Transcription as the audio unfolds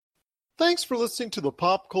Thanks for listening to the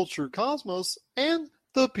Pop Culture Cosmos and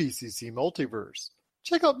the PCC Multiverse.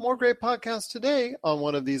 Check out more great podcasts today on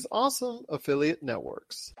one of these awesome affiliate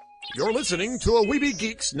networks. You're listening to a Weeby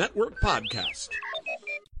Geeks Network podcast.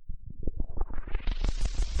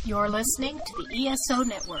 You're listening to the ESO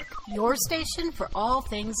Network, your station for all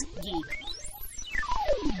things geek.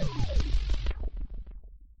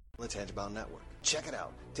 The Tangibound Network. Check it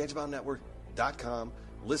out. TangiboundNetwork.com.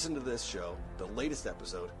 Listen to this show, the latest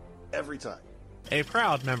episode, every time. A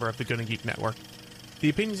proud member of the Gonna Geek Network. The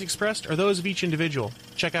opinions expressed are those of each individual.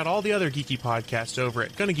 Check out all the other geeky podcasts over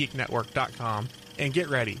at GonnaGeekNetwork.com and get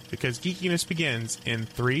ready, because geekiness begins in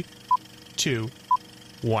 3, 2,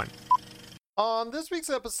 1. On this week's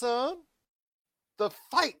episode, the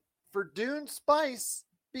fight for Dune Spice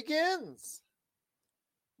begins.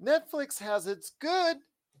 Netflix has its good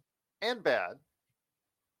and bad.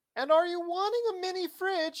 And are you wanting a mini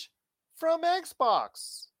fridge from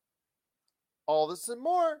Xbox? All this and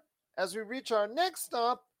more as we reach our next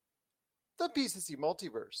stop, the PCC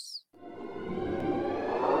Multiverse.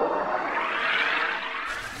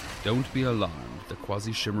 Don't be alarmed. The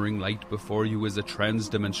quasi-shimmering light before you is a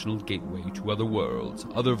trans-dimensional gateway to other worlds,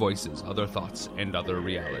 other voices, other thoughts, and other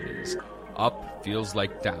realities. Up feels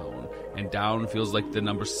like down, and down feels like the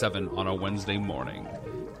number 7 on a Wednesday morning.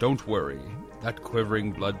 Don't worry. That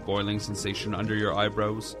quivering, blood-boiling sensation under your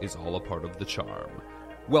eyebrows is all a part of the charm.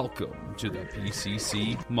 Welcome to the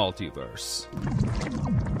PCC Multiverse.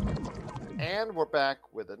 And we're back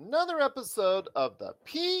with another episode of the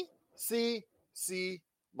PCC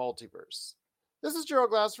Multiverse. This is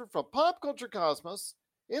Gerald Glassford from Pop Culture Cosmos,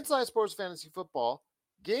 Inside Sports Fantasy Football,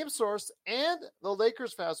 Game Source, and the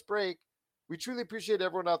Lakers Fast Break. We truly appreciate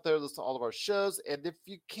everyone out there listening to all of our shows, and if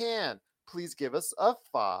you can, please give us a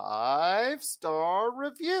 5-star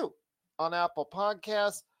review on Apple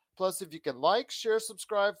Podcasts. Plus, if you can like, share,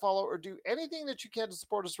 subscribe, follow, or do anything that you can to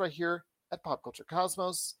support us right here at Pop Culture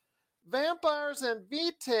Cosmos, Vampires and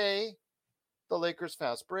Vitae, the Lakers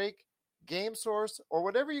Fast Break, Game Source, or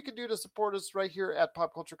whatever you can do to support us right here at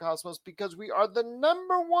Pop Culture Cosmos, because we are the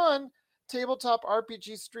 #1 tabletop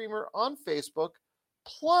RPG streamer on Facebook.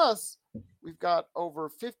 Plus, we've got over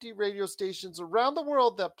 50 radio stations around the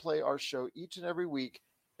world that play our show each and every week,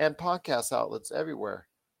 and podcast outlets everywhere.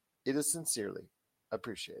 It is sincerely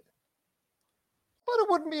appreciated. But it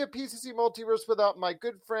wouldn't be a PCC Multiverse without my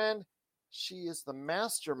good friend. She is the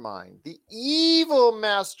mastermind, the evil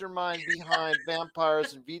mastermind behind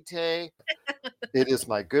Vampires and Vitae. It is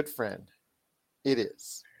my good friend. It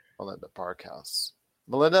is Melinda Parkhouse.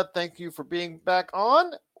 Melinda, thank you for being back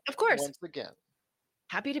on. Of course. Once again.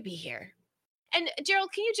 Happy to be here. And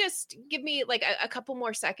Gerald, can you just give me like a couple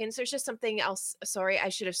more seconds? There's just something else. Sorry, I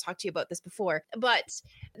should have talked to you about this before. But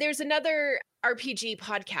there's another RPG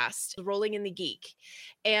podcast, Rolling in the Geek,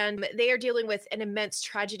 and they are dealing with an immense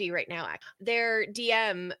tragedy right now. Their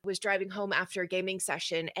DM was driving home after a gaming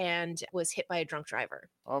session and was hit by a drunk driver.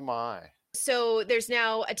 Oh my. So there's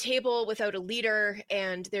now a table without a leader,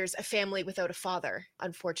 and there's a family without a father,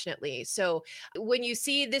 unfortunately. So when you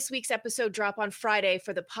see this week's episode drop on Friday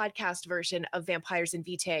for the podcast version of Vampires and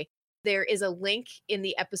Vitae, there is a link in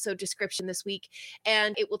the episode description this week,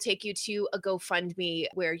 and it will take you to a GoFundMe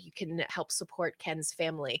where you can help support Ken's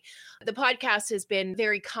family. The podcast has been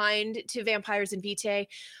very kind to Vampires and Vitae,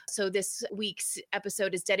 so this week's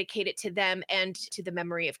episode is dedicated to them and to the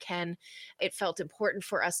memory of Ken. It felt important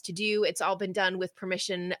for us to do. It's all been done with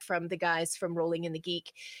permission from the guys from Rolling in the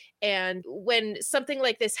Geek. And when something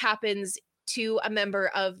like this happens to a member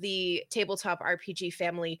of the tabletop RPG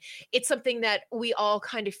family, it's something that we all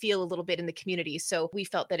kind of feel a little bit in the community. So we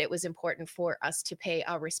felt that it was important for us to pay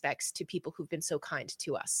our respects to people who've been so kind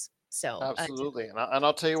to us. So absolutely. And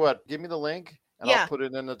I'll tell you what, give me the link and I'll put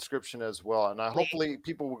it in the description as well. And hopefully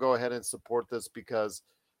people will go ahead and support this, because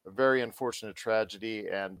a very unfortunate tragedy,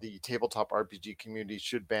 and the tabletop RPG community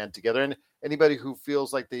should band together. And anybody who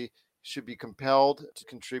feels like they should be compelled to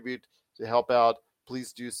contribute to help out,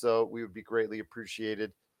 please do so. We would be greatly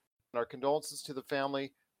appreciated. And our condolences to the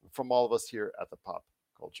family from all of us here at the Pop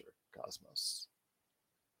Culture Cosmos.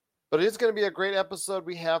 But it is going to be a great episode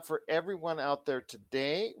we have for everyone out there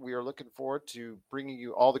today. We are looking forward to bringing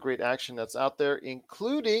you all the great action that's out there,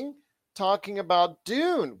 including talking about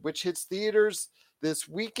Dune, which hits theaters this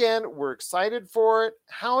weekend. We're excited for it.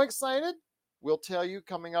 How excited? We'll tell you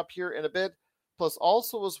coming up here in a bit. Plus,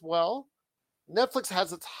 also as well, Netflix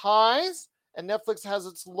has its highs and Netflix has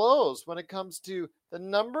its lows when it comes to the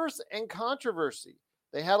numbers and controversy.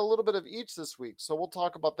 They had a little bit of each this week, so we'll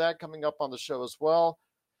talk about that coming up on the show as well.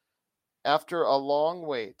 After a long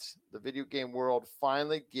wait, the video game world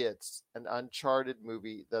finally gets an Uncharted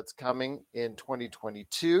movie that's coming in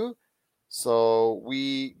 2022. So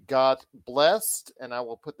we got blessed, and I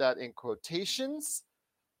will put that in quotations,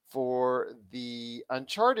 for the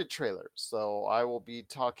Uncharted trailer. So I will be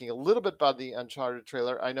talking a little bit about the Uncharted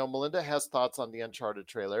trailer. I know Melinda has thoughts on the Uncharted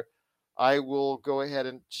trailer. I will go ahead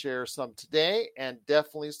and share some today and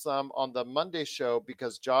definitely some on the Monday show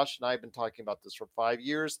because Josh and I have been talking about this for 5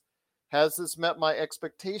 years. Has this met my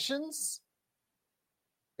expectations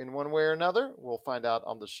in one way or another? We'll find out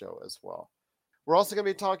on the show as well. We're also going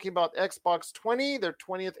to be talking about Xbox 20, their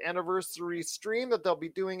 20th anniversary stream that they'll be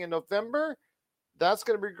doing in November. That's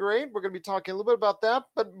going to be great. We're going to be talking a little bit about that,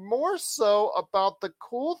 but more so about the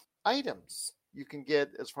cool items you can get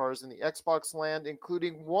as far as in the Xbox land,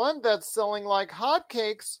 including one that's selling like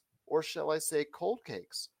hotcakes, or shall I say cold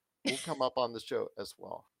cakes, will come up on the show as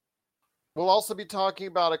well. We'll also be talking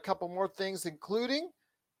about a couple more things, including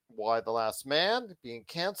why The Last Man being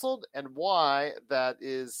canceled and why that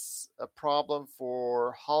is a problem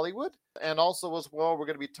for Hollywood. And also as well, we're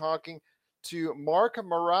going to be talking to Mark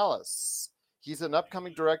Morales. He's an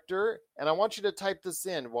upcoming director, and I want you to type this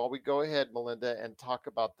in while we go ahead, Melinda, and talk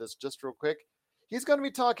about this just real quick. He's going to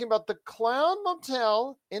be talking about the Clown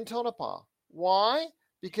Motel in Tonopah. Why?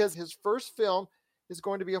 Because his first film is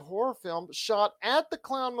going to be a horror film shot at the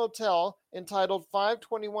Clown Motel entitled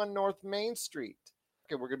 521 North Main Street.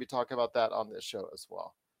 Okay, we're going to be talking about that on this show as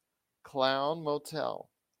well. Clown Motel.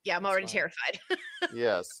 Yeah, I'm already terrified.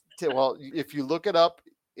 Yes. Well, if you look it up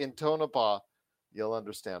in Tonopah, you'll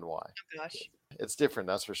understand why. Oh, gosh. It's different,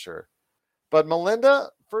 that's for sure. But Melinda,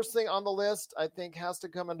 first thing on the list, I think has to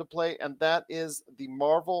come into play, and that is the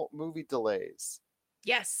Marvel movie delays.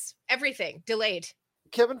 Yes, everything delayed.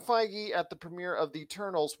 Kevin Feige at the premiere of The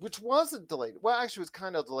Eternals, which wasn't delayed. Well, actually, it was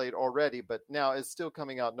kind of delayed already, but now it's still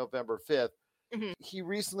coming out November 5th. Mm-hmm. He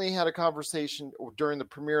recently had a conversation during the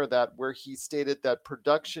premiere of that where he stated that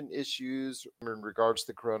production issues in regards to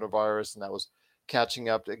the coronavirus, and that was catching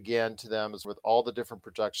up again to them as with all the different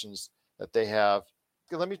productions that they have.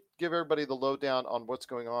 Let me give everybody the lowdown on what's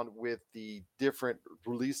going on with the different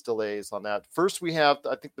release delays on that. First, we have,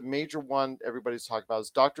 I think the major one everybody's talking about is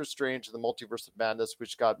Doctor Strange and the Multiverse of Madness,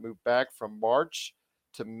 which got moved back from March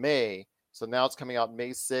to May. So now it's coming out May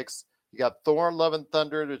 6th. You got Thor, Love and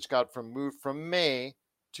Thunder, which got moved from May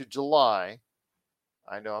to July.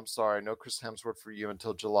 I know, I'm sorry. No Chris Hemsworth for you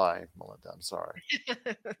until July, Melinda. I'm sorry.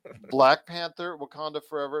 Black Panther, Wakanda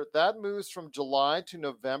Forever. That moves from July to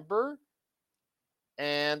November.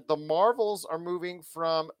 And the Marvels are moving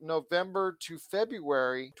from November to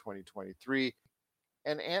February 2023.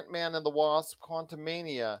 And Ant-Man and the Wasp,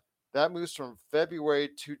 Quantumania, that moves from February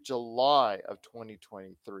to July of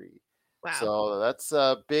 2023. Wow. So that's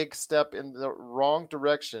a big step in the wrong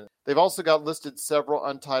direction. They've also got listed several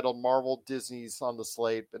untitled Marvel Disneys on the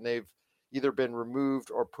slate, and they've either been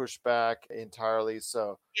removed or pushed back entirely.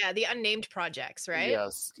 So yeah, the unnamed projects, right?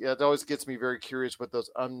 Yes. Yeah, it always gets me very curious what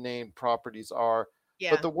those unnamed properties are.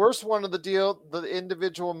 Yeah. But the worst one of the deal, the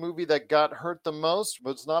individual movie that got hurt the most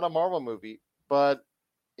was not a Marvel movie, but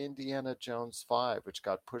Indiana Jones 5, which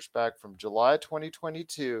got pushed back from July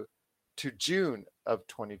 2022 to June of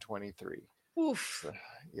 2023. Oof. So,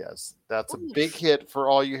 yes, that's a big hit for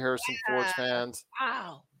all you Harrison Ford fans.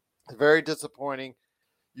 Wow. Very disappointing.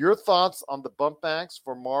 Your thoughts on the bump backs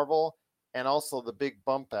for Marvel and also the big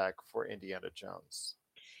bump back for Indiana Jones?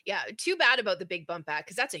 Yeah, too bad about the big bump back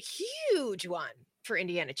because that's a huge one for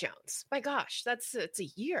Indiana Jones. My gosh, it's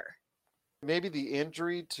a year. Maybe the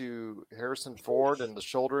injury to Harrison Ford and the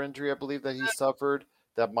shoulder injury, I believe, that he suffered,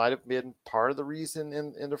 that might have been part of the reason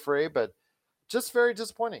in the fray, but just very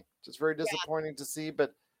disappointing. Just very disappointing to see.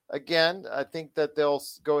 But again, I think that they'll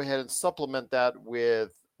go ahead and supplement that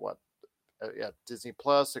with Disney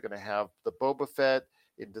Plus. They're going to have the Boba Fett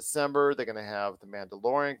in December. They're going to have the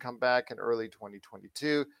Mandalorian come back in early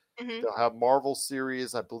 2022. Mm-hmm. They'll have Marvel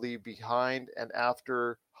series, I believe, behind and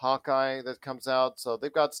after Hawkeye that comes out. So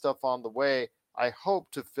they've got stuff on the way. I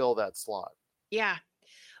hope to fill that slot. Yeah.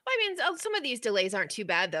 Well, I mean, some of these delays aren't too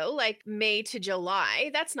bad, though. Like May to July,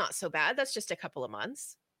 that's not so bad. That's just a couple of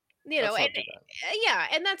months. You know,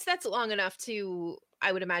 and that's long enough to,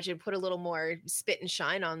 I would imagine, put a little more spit and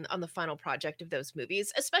shine on the final project of those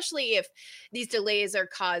movies, especially if these delays are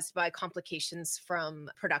caused by complications from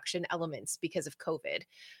production elements because of COVID.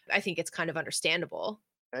 I think it's kind of understandable.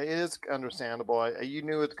 It is understandable. You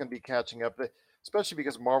knew it's going to be catching up, especially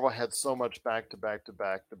because Marvel had so much back to back.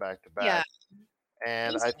 Yeah.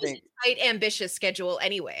 And I think a tight, ambitious schedule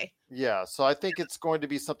anyway. Yeah, so I think it's going to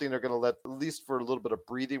be something they're going to let at least for a little bit of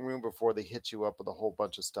breathing room before they hit you up with a whole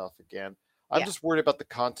bunch of stuff again. I'm just worried about the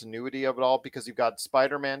continuity of it all because you've got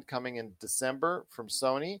Spider-Man coming in December from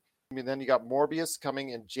Sony. I mean, then you got Morbius coming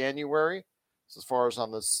in January. as far as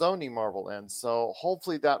on the Sony Marvel end. So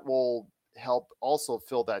hopefully that will help also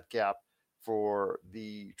fill that gap for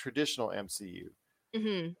the traditional MCU.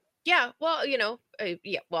 Mm-hmm. Yeah, well,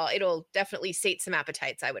 well, it'll definitely sate some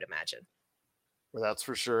appetites, I would imagine. Well, that's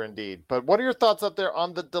for sure, indeed. But what are your thoughts out there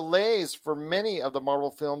on the delays for many of the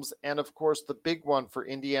Marvel films, and of course the big one for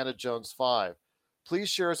Indiana Jones 5? Please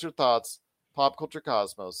share us your thoughts,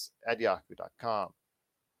 popculturecosmos@yahoo.com.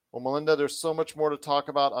 Well, Melinda, there's so much more to talk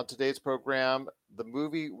about on today's program. The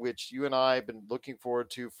movie, which you and I have been looking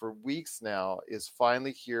forward to for weeks now, is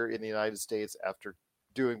finally here in the United States after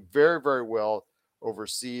doing very, very well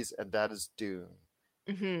overseas, and that is Dune.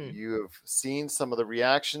 Mm-hmm. You have seen some of the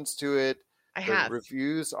reactions to it. I The have.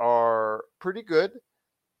 reviews are pretty good,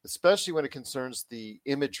 especially when it concerns the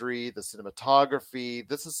imagery, the cinematography.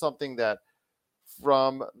 This is something that,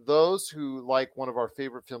 from those who like one of our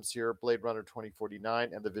favorite films here, Blade Runner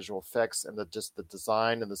 2049, and the visual effects and just the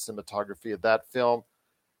design and the cinematography of that film,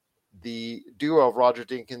 the duo of Roger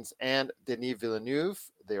Deakins and Denis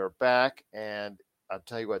Villeneuve, they are back, and I'll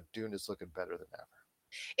tell you what, Dune is looking better than ever.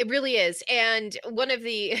 It really is. And one of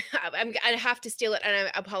the, I have to steal it, and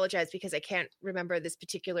I apologize because I can't remember this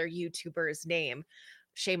particular YouTuber's name.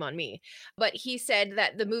 Shame on me. But he said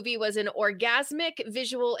that the movie was an orgasmic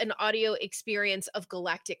visual and audio experience of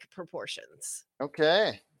galactic proportions.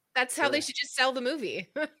 Okay. That's how they should just sell the movie.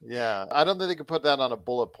 Yeah, I don't think they could put that on a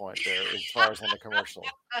bullet point there as far as on the commercial.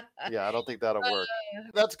 Yeah, I don't think that'll work.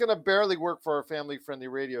 That's going to barely work for our family-friendly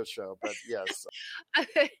radio show, but yes.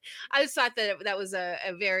 I just thought that that was a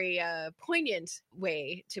very poignant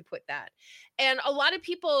way to put that. And a lot of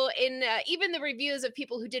people in even the reviews of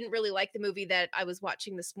people who didn't really like the movie that I was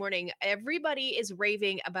watching this morning, everybody is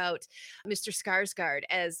raving about Mr. Skarsgård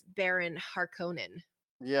as Baron Harkonnen.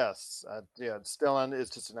 Yes, Stellan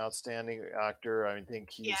is just an outstanding actor. I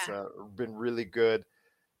think he's been really good.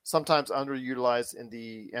 Sometimes underutilized in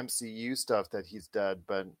the MCU stuff that he's done,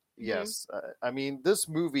 but yes, I mean, this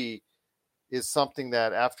movie is something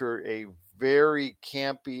that, after a very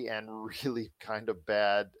campy and really kind of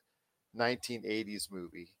bad 1980s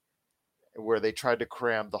movie, where they tried to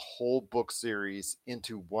cram the whole book series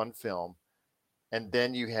into one film, and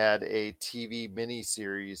then you had a TV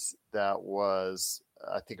miniseries that was,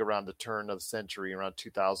 I think, around the turn of the century, around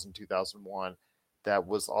 2000, 2001, that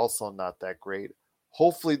was also not that great.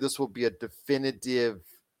 Hopefully this will be a definitive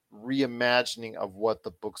reimagining of what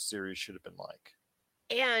the book series should have been like.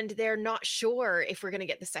 And they're not sure if we're going to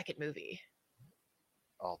get the second movie.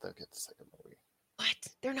 Oh, they'll get the second movie. What?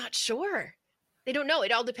 They're not sure. They don't know.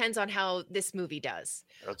 It all depends on how this movie does.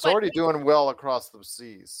 It's already doing well across the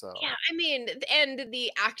seas. So yeah, I mean, and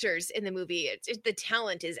the actors in the movie, the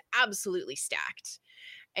talent is absolutely stacked.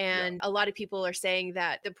 And a lot of people are saying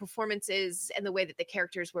that the performances and the way that the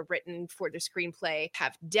characters were written for the screenplay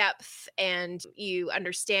have depth, and you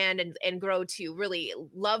understand and grow to really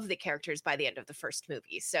love the characters by the end of the first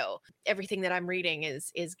movie. So everything that I'm reading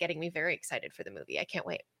is getting me very excited for the movie. I can't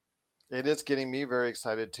wait. It is getting me very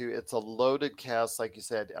excited too. It's a loaded cast, like you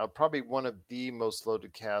said, probably one of the most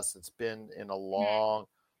loaded casts it's been in a long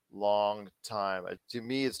time. To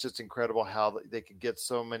me, it's just incredible how they could get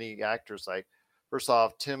so many actors. Like, first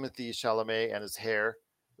off, Timothée Chalamet and his hair.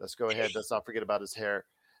 Let's go ahead. Let's not forget about his hair.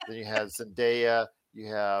 Then you have Zendaya,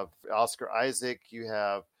 you have Oscar Isaac, you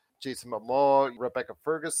have Jason Momoa, Rebecca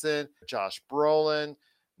Ferguson, Josh Brolin.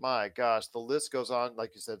 My gosh, the list goes on.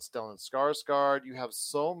 Like you said, Stellan Skarsgård. You have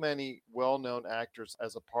so many well-known actors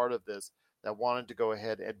as a part of this that wanted to go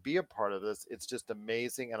ahead and be a part of this. It's just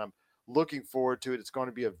amazing, and I'm looking forward to it. It's going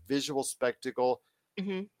to be a visual spectacle.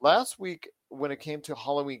 Mm-hmm. Last week, when it came to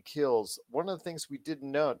Halloween Kills, one of the things we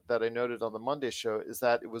didn't note that I noted on the Monday show is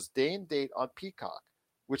that it was day and date on Peacock,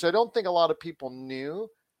 which I don't think a lot of people knew.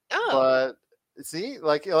 Oh, but see,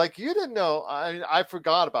 like you didn't know. I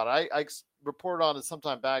forgot about it. I reported on it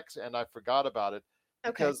sometime back, and I forgot about it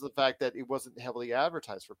because of the fact that it wasn't heavily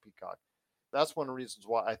advertised for Peacock. That's one of the reasons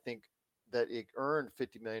why I think that it earned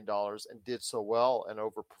 $50 million and did so well and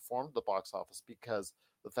overperformed the box office, because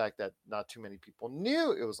the fact that not too many people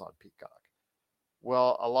knew it was on Peacock.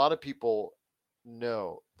 Well, a lot of people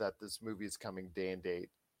know that this movie is coming day and date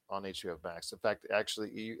on HBO Max. In fact, actually,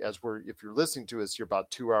 if you're listening to us, you're about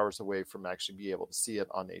 2 hours away from actually being able to see it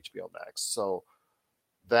on HBO Max. So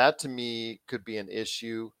that, to me, could be an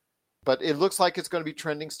issue. But it looks like it's going to be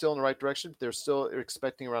trending still in the right direction. They're still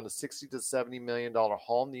expecting around a $60 to $70 million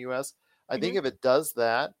haul in the U.S. I think if it does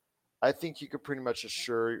that, I think you could pretty much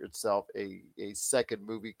assure yourself a second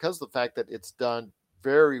movie, because of the fact that it's done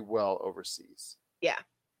very well overseas. Yeah.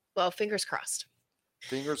 Well, fingers crossed.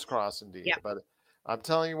 Fingers crossed, indeed. Yeah. But I'm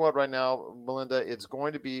telling you what, right now, Melinda, it's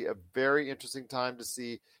going to be a very interesting time to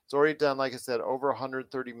see. It's already done, like I said, over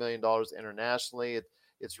 $130 million internationally.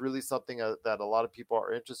 It's really something that a lot of people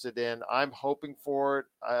are interested in. I'm hoping for it.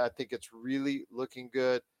 I think it's really looking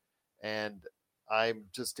good. And I'm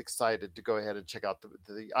just excited to go ahead and check out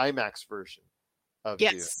the IMAX version of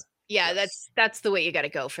Dune. Yeah, that's the way you got to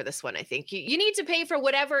go for this one. I think you need to pay for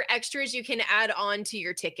whatever extras you can add on to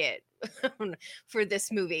your ticket for this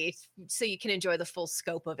movie so you can enjoy the full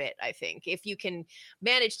scope of it. I think if you can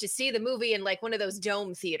manage to see the movie in like one of those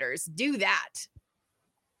dome theaters, do that.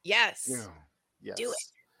 Yes. Yeah. Yes. Do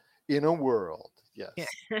it. In a world. Yes.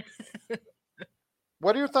 Yeah.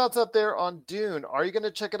 What are your thoughts out there on Dune? Are you going to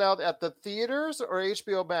check it out at the theaters or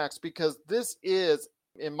HBO Max? Because this is,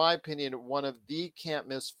 in my opinion, one of the can't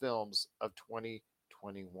miss films of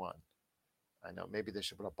 2021. I know, maybe they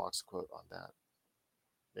should put a box quote on that.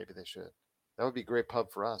 Maybe they should. That would be great pub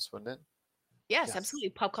for us, wouldn't it? Yes, absolutely.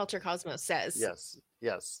 Pop Culture Cosmos says.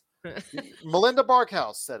 Yes. Melinda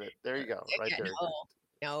Barkhouse said it. There you go. Right there.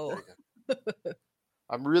 No.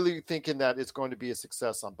 I'm really thinking that it's going to be a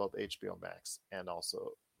success on both HBO Max and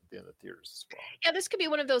also in the theaters as well. Yeah, this could be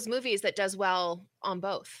one of those movies that does well on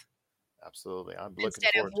both. Absolutely. I'm looking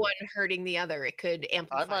Instead forward of one hurting the other, it could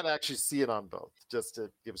amplify. I might actually see it on both, just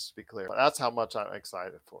to be clear. That's how much I'm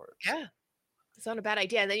excited for it. Yeah. It's not a bad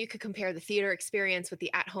idea. And then you could compare the theater experience with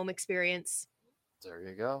the at-home experience. There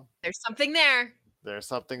you go. There's something there. There's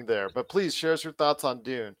something there. But please share us your thoughts on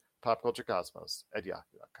Dune,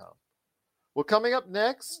 popculturecosmos@yahoo.com. Well, coming up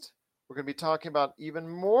next, we're going to be talking about even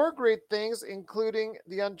more great things, including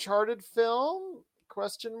the Uncharted film, ?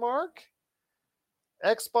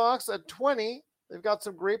 Xbox at 20. They've got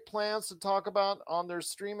some great plans to talk about on their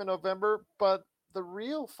stream in November, but the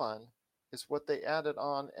real fun is what they added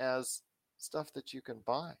on as stuff that you can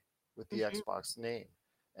buy with the Xbox name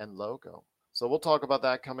and logo. So we'll talk about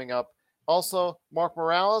that coming up. Also, Mark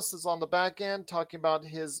Morales is on the back end talking about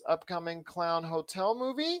his upcoming Clown Hotel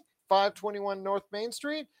movie, 521 North Main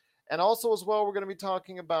Street. And also as well, we're going to be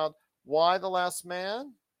talking about Y: The Last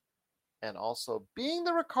Man and also Being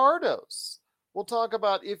the Ricardos. We'll talk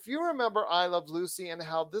about if you remember I Love Lucy and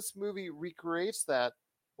how this movie recreates that,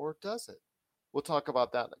 or does it? We'll talk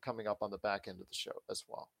about that coming up on the back end of the show as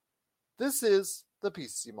well. This is the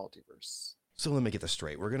PCC Multiverse. So let me get this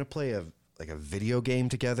straight. We're going to play a video game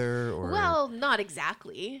together, or? Well, not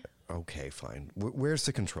exactly. Okay, fine. Where's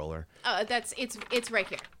the controller? It's right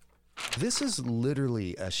here. This is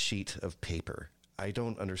literally a sheet of paper. I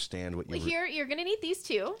don't understand what Here, you're going to need these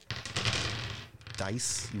two.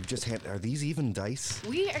 Dice? Are these even dice?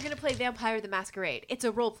 We are going to play Vampire the Masquerade. It's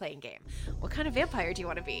a role-playing game. What kind of vampire do you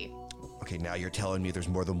want to be? Okay, now you're telling me there's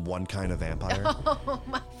more than one kind of vampire? Oh,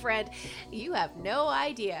 my friend, you have no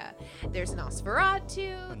idea. There's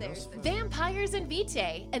Nosferatu, there's Vampires and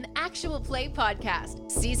Vitae, an actual play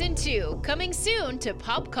podcast. Season 2, coming soon to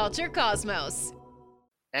Pop Culture Cosmos.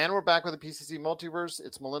 And we're back with the PCC Multiverse.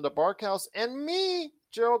 It's Melinda Barkhouse and me,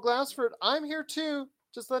 Gerald Glassford. I'm here too.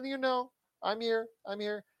 Just letting you know. I'm here.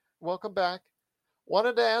 Welcome back.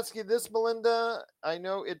 Wanted to ask you this, Melinda. I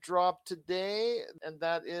know it dropped today, and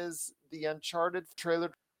that is the Uncharted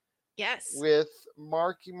trailer. Yes. With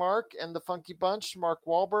Marky Mark and the Funky Bunch, Mark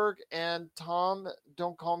Wahlberg and Tom,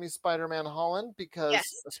 don't call me Spider-Man Holland, because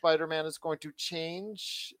Spider-Man is going to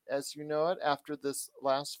change as you know it after this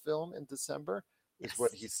last film in December, is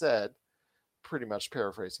what he said. Pretty much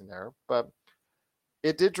paraphrasing there. But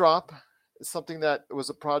it did drop. Something that was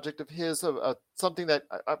a project of his, something that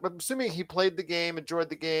I'm assuming he played the game, enjoyed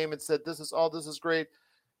the game, and said, this is great.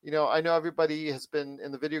 You know, I know everybody has been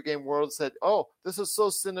in the video game world said, oh, this is so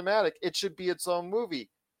cinematic. It should be its own movie.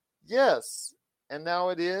 Yes. And now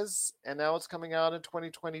it is. And now it's coming out in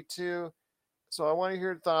 2022. So I want to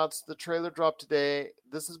hear your thoughts. The trailer dropped today.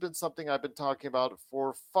 This has been something I've been talking about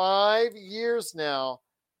for 5 years now.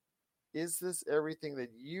 Is this everything that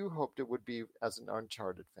you hoped it would be as an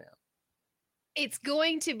Uncharted fan? It's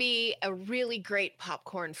going to be a really great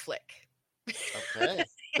popcorn flick. Okay.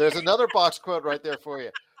 There's another box quote right there for you.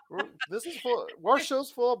 Our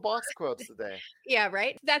show's full of box quotes today. Yeah,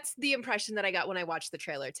 right? That's the impression that I got when I watched the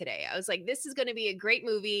trailer today. I was like, this is going to be a great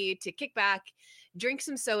movie to kick back, drink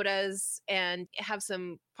some sodas, and have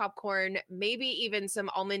some popcorn, maybe even some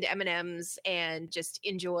almond M&Ms, and just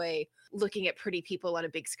enjoy looking at pretty people on a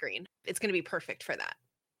big screen. It's going to be perfect for that.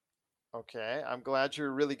 Okay, I'm glad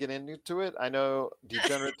you're really getting into it. I know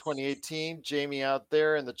Degenerate 2018, Jamie out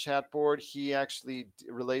there in the chat board, he actually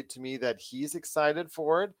relayed to me that he's excited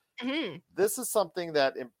for it. Mm-hmm. This is something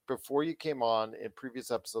that before you came on in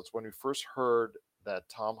previous episodes, when we first heard that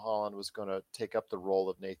Tom Holland was going to take up the role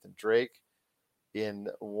of Nathan Drake, in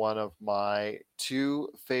one of my two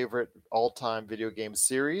favorite all-time video game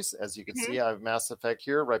series. As you can see, I have Mass Effect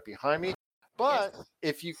here right behind me. But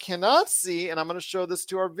if you cannot see, and I'm going to show this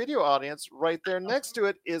to our video audience, right there next to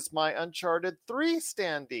it is my Uncharted 3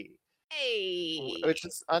 standee. Hey. Which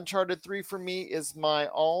is Uncharted 3 for me is my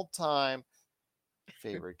all-time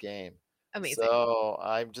favorite game. Amazing. So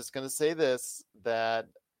I'm just going to say this, that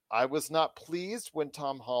I was not pleased when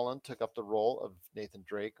Tom Holland took up the role of Nathan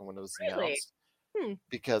Drake and when it was announced,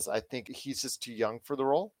 because I think he's just too young for the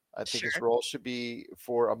role. I think his role should be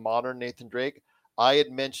for a modern Nathan Drake. I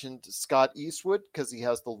had mentioned Scott Eastwood because he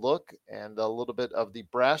has the look and a little bit of the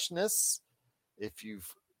brashness. If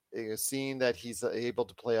you've seen that he's able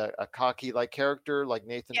to play a cocky-like character like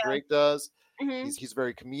Nathan Drake does, he's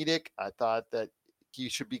very comedic. I thought that he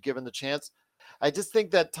should be given the chance. I just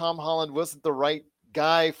think that Tom Holland wasn't the right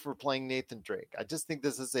guy for playing Nathan Drake. I just think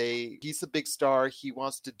he's a big star. He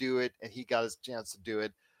wants to do it, and he got his chance to do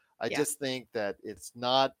it. I just think that it's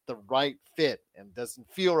not the right fit and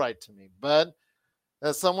doesn't feel right to me. But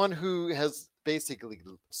as someone who has basically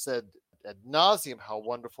said ad nauseum how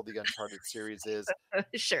wonderful the Uncharted series is,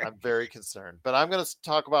 I'm very concerned. But I'm going to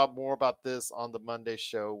talk more about this on the Monday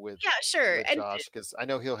show with Josh, because I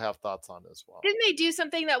know he'll have thoughts on it as well. Didn't they do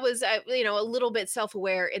something that was, a little bit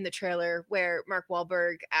self-aware in the trailer, where Mark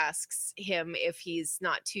Wahlberg asks him if he's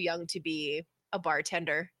not too young to be a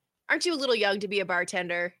bartender? Aren't you a little young to be a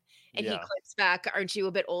bartender? And he clicks back, aren't you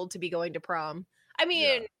a bit old to be going to prom? I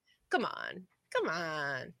mean, come on. All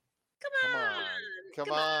right.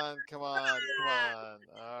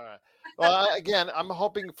 Well, again, I'm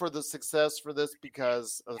hoping for the success for this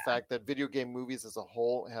because of the fact that video game movies as a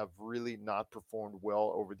whole have really not performed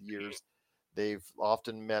well over the years. They've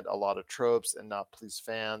often met a lot of tropes and not pleased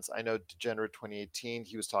fans. I know Degenerate 2018,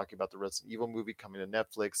 he was talking about the Resident Evil movie coming to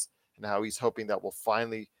Netflix and how he's hoping that will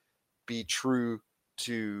finally be true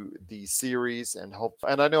to the series, and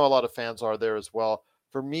I know a lot of fans are there as well.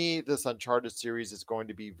 For me, this Uncharted series is going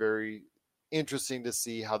to be very interesting to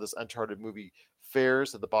see how this Uncharted movie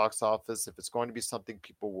fares at the box office, if it's going to be something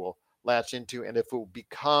people will latch into, and if it will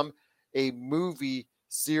become a movie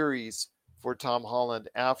series for Tom Holland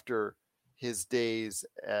after his days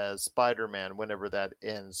as Spider-Man, whenever that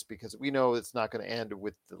ends, because we know it's not going to end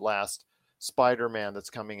with the last Spider-Man that's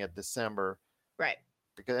coming in December. Right.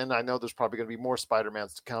 And I know there's probably going to be more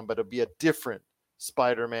Spider-Mans to come, but it'll be a different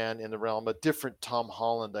Spider-Man in the realm, a different Tom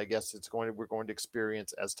Holland, I guess we're going to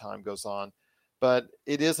experience as time goes on. But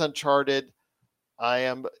it is Uncharted. I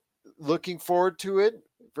am looking forward to it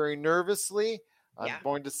very nervously. I'm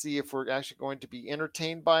going to see if we're actually going to be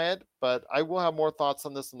entertained by it, but I will have more thoughts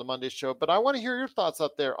on this on the Monday show. But I want to hear your thoughts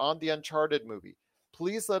out there on the Uncharted movie.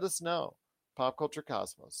 Please let us know.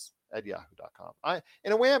 popculturecosmos@yahoo.com.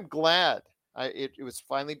 In a way, I'm glad it was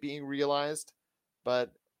finally being realized,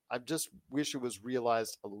 but I just wish it was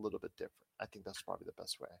realized a little bit different. I think that's probably the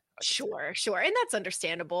best way. Sure. And that's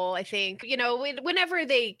understandable. I think, whenever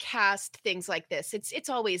they cast things like this, it's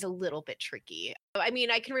always a little bit tricky. I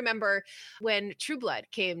mean, I can remember when True Blood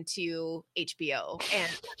came to HBO,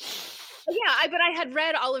 and but I had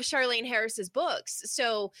read all of Charlaine Harris's books.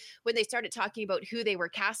 So when they started talking about who they were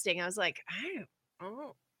casting, I was like,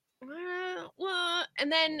 well,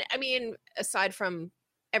 and then, I mean, aside from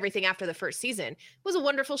everything after the first season, it was a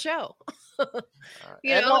wonderful show.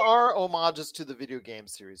 There are homages to the video game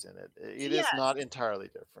series in it. It is not entirely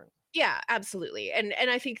different. Yeah, absolutely. And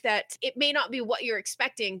I think that it may not be what you're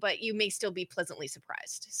expecting, but you may still be pleasantly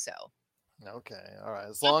surprised. So. Okay. All right.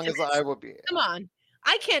 As long as I will be. Come on.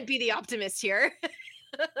 I can't be the optimist here.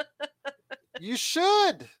 You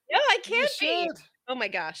should. No, I can't be. Oh my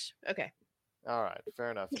gosh. Okay. All right.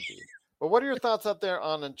 Fair enough indeed. Well, what are your thoughts out there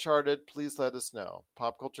on Uncharted? Please let us know.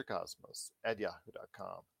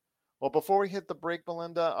 popculturecosmos@yahoo.com. Well, before we hit the break,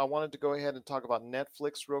 Melinda, I wanted to go ahead and talk about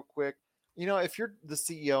Netflix real quick. If you're the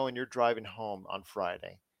CEO and you're driving home on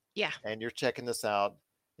Friday, and you're checking this out,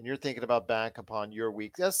 and you're thinking about back upon your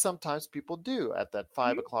week, as sometimes people do at that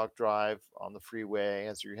 5 o'clock drive on the freeway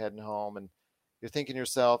as you're heading home, and you're thinking to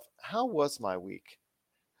yourself, how was my week?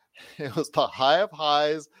 It was the high of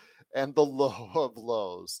highs and the low of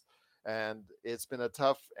lows. And it's been a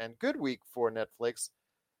tough and good week for Netflix.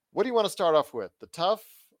 What do you want to start off with, the tough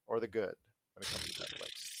or the good when it comes to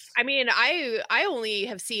Netflix? I mean, I only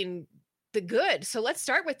have seen the good, so let's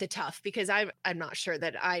start with the tough, because I'm not sure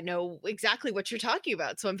that I know exactly what you're talking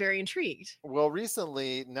about, so I'm very intrigued. Well,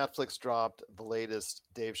 recently Netflix dropped the latest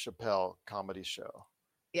Dave Chappelle comedy show.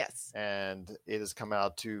 Yes, and it has come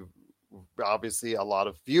out to obviously a lot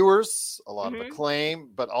of viewers, a lot of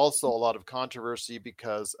acclaim, but also a lot of controversy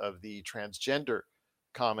because of the transgender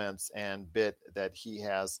comments and bit that he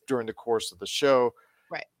has during the course of the show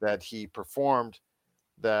Right. that he performed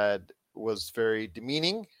that was very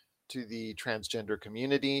demeaning to the transgender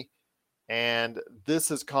community. And this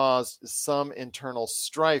has caused some internal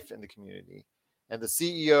strife in the community. And the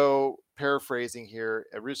CEO, paraphrasing here,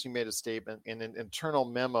 originally made a statement in an internal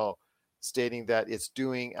memo stating that it's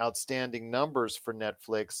doing outstanding numbers for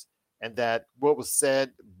Netflix, and that what was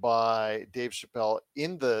said by Dave Chappelle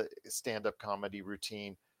in the stand-up comedy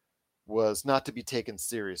routine was not to be taken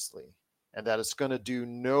seriously, and that it's going to do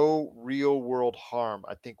no real world harm,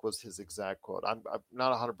 I think was his exact quote. I'm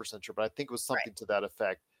not 100% sure, but I think it was something to that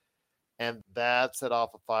effect. And that set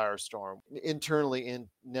off a firestorm internally in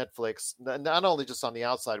Netflix, not only just on the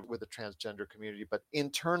outside with the transgender community, but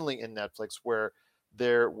internally in Netflix, where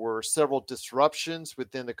there were several disruptions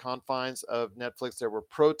within the confines of Netflix. There were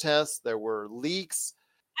protests, there were leaks.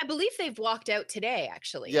 I believe they've walked out today,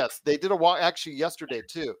 actually. Yes, they did a walk actually yesterday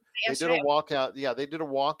too. Yesterday? They did a walkout. Yeah, they did a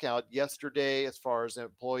walkout yesterday as far as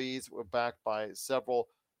employees were backed by several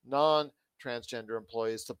non-transgender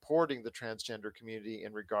employees supporting the transgender community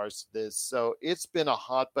in regards to this. So it's been a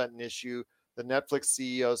hot button issue. The Netflix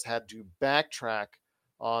CEOs had to backtrack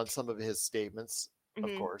on some of his statements, of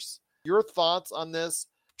course. Your thoughts on this?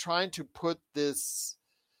 Trying to put this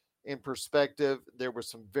in perspective, there were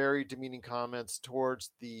some very demeaning comments towards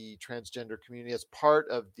the transgender community as part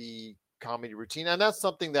of the comedy routine. And that's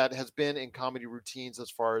something that has been in comedy routines as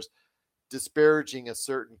far as disparaging a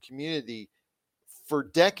certain community for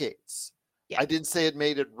decades. Yeah. I didn't say it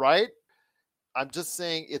made it right. I'm just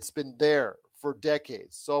saying it's been there for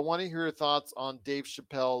decades. So I want to hear your thoughts on Dave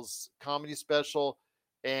Chappelle's comedy special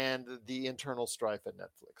and the internal strife at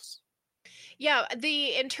Netflix. Yeah,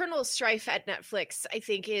 the internal strife at Netflix, I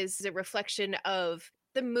think, is a reflection of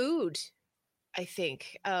the mood, I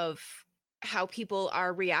think, of how people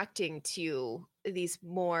are reacting to these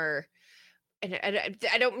more, and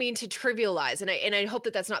I don't mean to trivialize, and I hope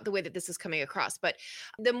that that's not the way that this is coming across, but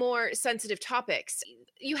the more sensitive topics,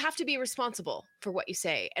 you have to be responsible for what you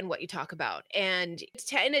say and what you talk about. And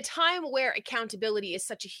in a time where accountability is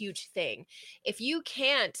such a huge thing, if you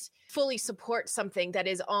can't fully support something that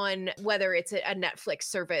is on, whether it's a Netflix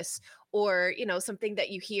service or, you know, something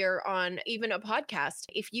that you hear on even a podcast,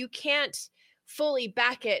 if you can't fully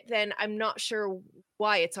back it, then I'm not sure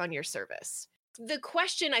why it's on your service. The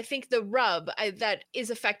question, I think the rub that is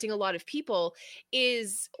affecting a lot of people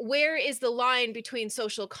is, where is the line between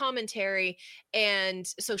social commentary and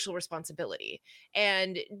social responsibility?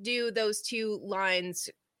 And do those two lines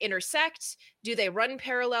intersect? Do they run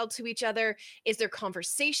parallel to each other? Is there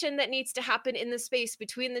conversation that needs to happen in the space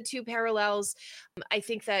between the two parallels? I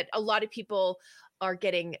think that a lot of people are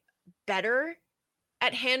getting better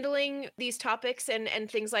at handling these topics and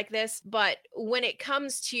things like this. But when it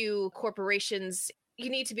comes to corporations, you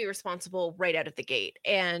need to be responsible right out of the gate.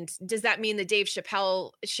 And does that mean the Dave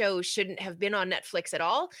Chappelle show shouldn't have been on Netflix at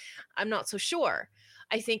all? I'm not so sure.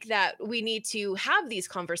 I think that we need to have these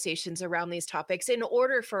conversations around these topics in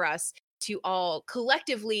order for us to all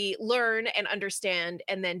collectively learn and understand,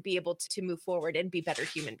 and then be able to move forward and be better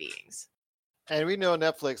human beings. And we know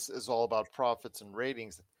Netflix is all about profits and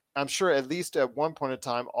ratings. I'm sure at least at one point in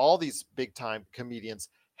time, all these big time comedians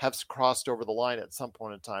have crossed over the line at some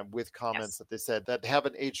point in time with comments that they said that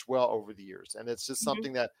haven't aged well over the years. And it's just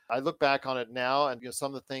something that I look back on it now, and, you know,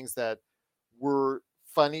 some of the things that were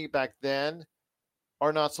funny back then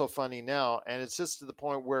are not so funny now. And it's just to the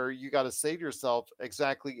point where you got to say to yourself,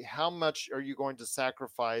 exactly how much are you going to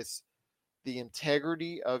sacrifice the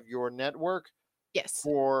integrity of your network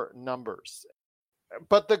for numbers?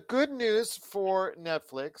 But the good news for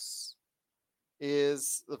Netflix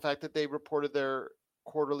is the fact that they reported their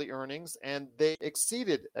quarterly earnings and they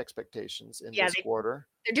exceeded expectations in this quarter.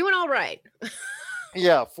 They're doing all right.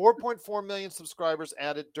 Yeah, 4.4 million subscribers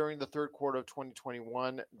added during the third quarter of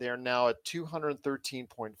 2021. They're now at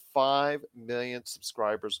 213.5 million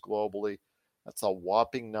subscribers globally. That's a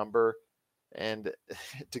whopping number. And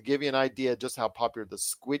to give you an idea just how popular the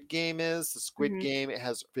Squid Game is, the Squid Game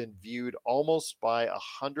has been viewed almost by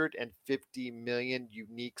 150 million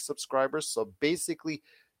unique subscribers. So basically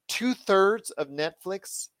 2/3 of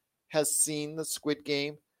Netflix has seen the Squid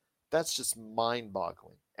Game. That's just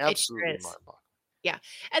mind-boggling. Absolutely mind-boggling. Yeah.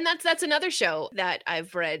 And that's another show that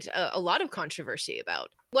I've read a lot of controversy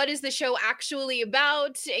about. What is the show actually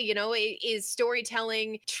about? You know, is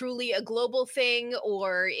storytelling truly a global thing?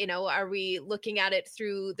 Or, you know, are we looking at it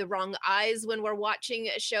through the wrong eyes when we're watching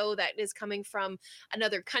a show that is coming from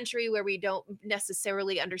another country where we don't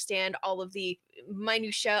necessarily understand all of the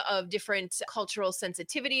minutiae of different cultural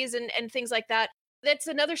sensitivities and things like that? That's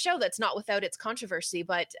another show that's not without its controversy.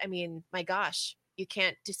 But I mean, my gosh. You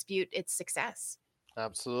can't dispute its success.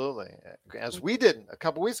 Absolutely. As we didn't a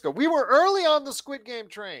couple weeks ago. We were early on the Squid Game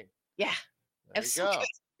train. Yeah. There you go.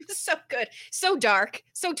 It was so good. So dark,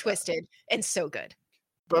 so twisted, and so good.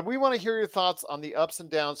 But we want to hear your thoughts on the ups and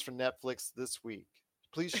downs for Netflix this week.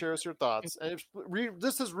 Please share us your thoughts. And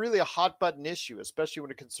this is really a hot button issue, especially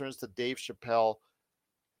when it concerns the Dave Chappelle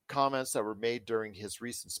comments that were made during his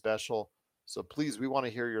recent special. So please, we want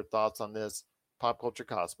to hear your thoughts on this.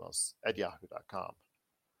 popculturecosmos@yahoo.com.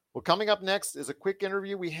 Well, coming up next is a quick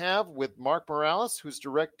interview we have with Mark Morales, who's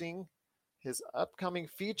directing his upcoming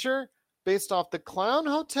feature based off the Clown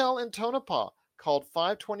Hotel in Tonopah called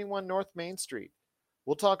 521 North Main Street.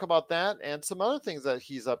 We'll talk about that and some other things that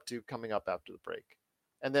he's up to coming up after the break.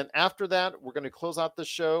 And then after that, we're going to close out the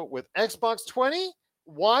show with Xbox 20,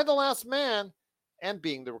 Y the Last Man, and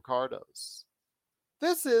Being the Ricardos.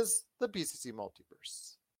 This is the BCC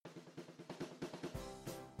Multiverse.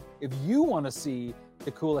 If you want to see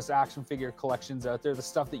the coolest action figure collections out there, the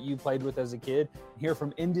stuff that you played with as a kid, hear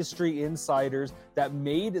from industry insiders that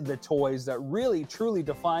made the toys that really, truly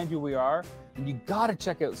defined who we are, and you got to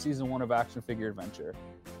check out season 1 of Action Figure Adventure.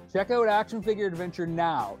 Check out Action Figure Adventure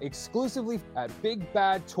now, exclusively at Big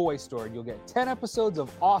Bad Toy Store. You'll get 10 episodes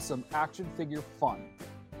of awesome action figure fun.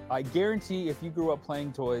 I guarantee if you grew up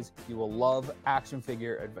playing toys, you will love Action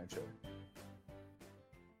Figure Adventure.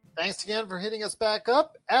 Thanks again for hitting us back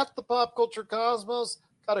up at the Pop Culture Cosmos.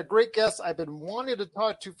 Got a great guest I've been wanting to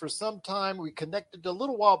talk to for some time. We connected a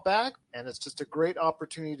little while back, and it's just a great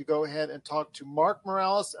opportunity to go ahead and talk to Mark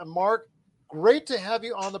Morales. And Mark, great to have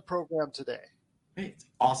you on the program today. Hey, it's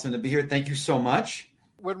awesome to be here. Thank you so much.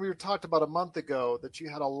 When we talked about a month ago that you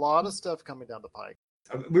had a lot of stuff coming down the pike.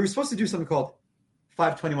 We were supposed to do something called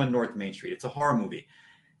 521 North Main Street. It's a horror movie.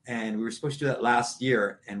 And we were supposed to do that last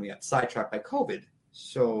year, and we got sidetracked by COVID.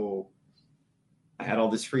 So I had all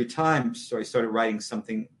this free time, so I started writing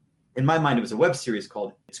something. In my mind, it was a web series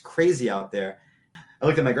called It's Crazy Out There. I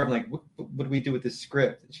looked at my girlfriend like, what do we do with this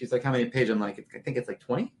script? And she's like, how many pages? I'm like, I think it's like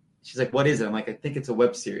 20. She's like, what is it? I'm like, I think it's a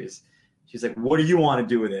web series. She's like, what do you want to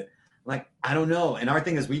do with it? I'm like, I don't know. And our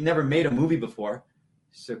thing is we never made a movie before.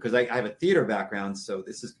 So because I have a theater background, so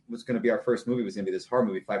this was going to be our first movie, was going to be this horror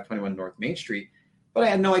movie, 521 North Main Street. But I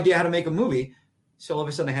had no idea how to make a movie. So all of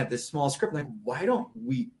a sudden I had this small script. I'm like, why don't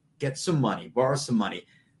we get some money, borrow some money,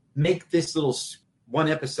 make this little one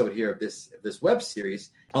episode here of this web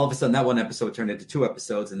series. All of a sudden that one episode turned into 2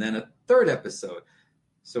 episodes and then a 3rd episode.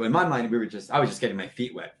 So in my mind, I was just getting my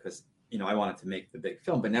feet wet because, I wanted to make the big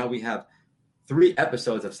film. But now we have 3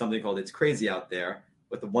 episodes of something called It's Crazy Out There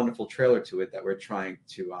with a wonderful trailer to it that we're trying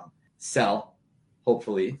to sell,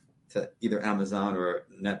 hopefully, to either Amazon or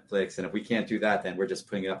Netflix. And if we can't do that, then we're just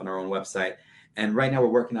putting it up on our own website. And right now we're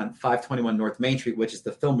working on 521 North Main Street, which is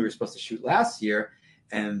the film we were supposed to shoot last year.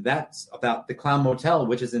 And that's about the Clown Motel,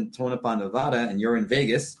 which is in Tonopah, Nevada. And you're in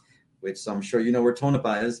Vegas, which I'm sure you know where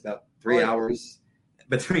Tonopah is, about 3 hours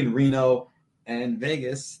between Reno and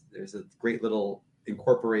Vegas. There's a great little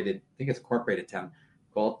incorporated town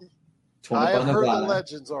called Tonopah, I have Nevada. heard the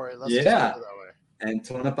legends already. Let's just put it that way. And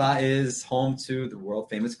Tonopah is home to the world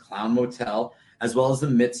famous Clown Motel, as well as the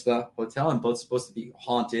Mitzvah Hotel, and both supposed to be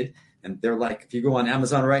haunted. And they're like, if you go on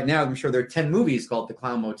Amazon right now, I'm sure there are 10 movies called The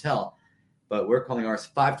Clown Motel. But we're calling ours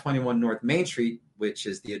 521 North Main Street, which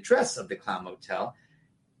is the address of the Clown Motel.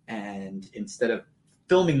 And instead of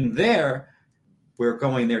filming there, we're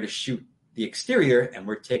going there to shoot the exterior, and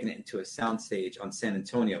we're taking it into a soundstage on San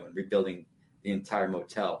Antonio and rebuilding the entire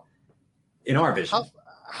motel in our vision.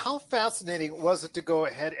 How fascinating was it to go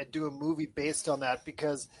ahead and do a movie based on that?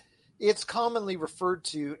 Because it's commonly referred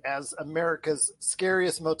to as America's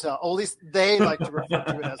scariest motel. Or at least they like to refer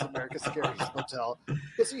to it as America's scariest motel.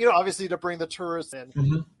 It's, obviously to bring the tourists in.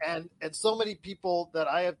 Mm-hmm. And so many people that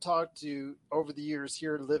I have talked to over the years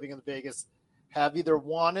here living in Vegas have either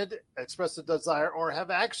expressed a desire, or have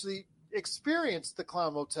actually experienced the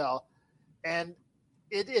Clown Motel. And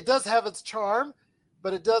it does have its charm,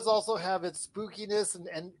 but it does also have its spookiness.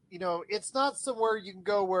 And it's not somewhere you can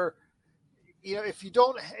go where, if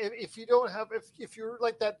you're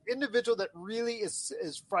like that individual that really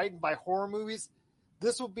is frightened by horror movies,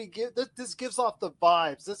 this gives off the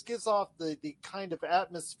vibes. This gives off the kind of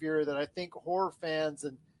atmosphere that I think horror fans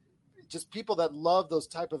and just people that love those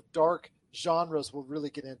type of dark genres will really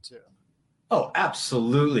get into. Oh,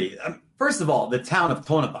 absolutely. First of all, the town of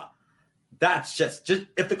Tonopah, that's just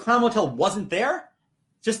if the Clown Motel wasn't there,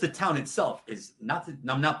 just the town itself is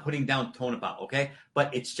I'm not putting down Tonopah, okay?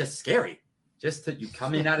 But it's just scary. Just that you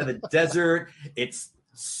come in out of the desert, it's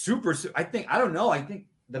super. I think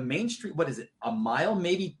the main street, what is it? A mile,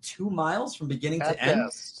 maybe 2 miles from beginning to end,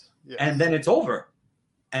 yes. And then it's over.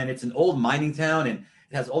 and it's an old mining town, and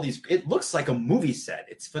it has all these. It looks like a movie set.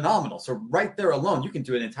 It's phenomenal. So right there alone, you can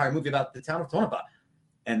do an entire movie about the town of Tonopah,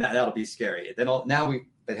 and that'll be scary. Then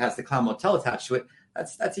it has the Clown Motel attached to it.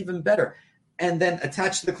 That's even better. And then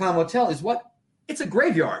attached to the Clown Motel is what? It's a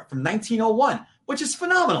graveyard from 1901, which is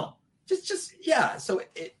phenomenal. Yeah. So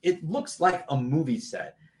it looks like a movie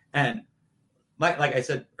set. And like I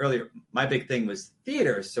said earlier, my big thing was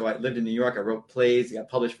theater. So I lived in New York. I wrote plays. I got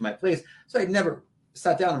published for my plays. So I never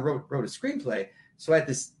sat down and wrote a screenplay. So I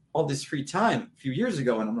had all this free time a few years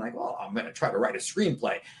ago, and I'm like, well, I'm going to try to write a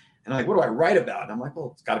screenplay. And I'm like, what do I write about? And I'm like,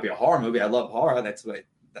 well, it's got to be a horror movie. I love horror.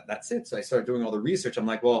 That's it. So I started doing all the research. I'm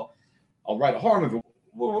like, well, I'll write a horror movie.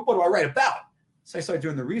 What do I write about? So I started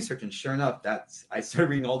doing the research, and sure enough, I started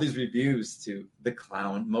reading all these reviews to the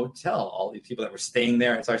Clown Motel, all these people that were staying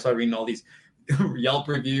there. And so I started reading all these Yelp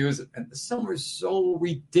reviews, and some were so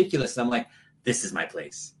ridiculous. And I'm like, this is my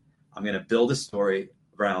place. I'm going to build a story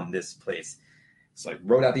around this place. So I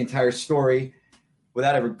wrote out the entire story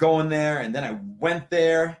without ever going there. And then I went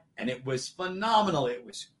there, and it was phenomenal. It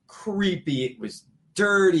was creepy. It was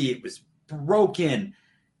dirty. It was broken.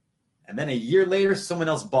 And then a year later, someone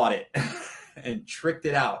else bought it and tricked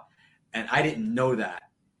it out. And I didn't know that.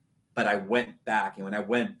 But I went back. And when I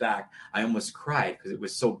went back, I almost cried because it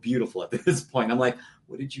was so beautiful at this point. I'm like,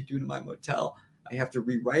 what did you do to my motel? I have to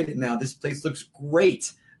rewrite it now. This place looks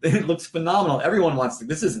great. It looks phenomenal. Everyone wants to.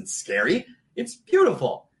 This isn't scary. It's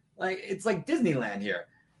beautiful. It's like Disneyland here.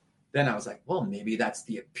 Then I was like, well, maybe that's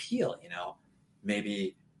the appeal,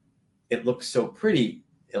 Maybe it looks so pretty,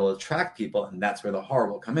 it'll attract people, and that's where the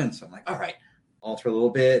horror will come in. So I'm like, all right, alter a little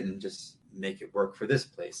bit and just make it work for this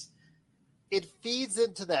place. It feeds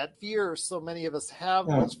into that fear so many of us have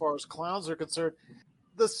as far as clowns are concerned.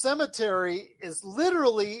 The cemetery is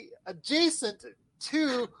literally adjacent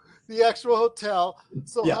to the actual hotel.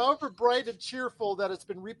 So however bright and cheerful that it's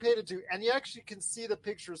been repainted to, and you actually can see the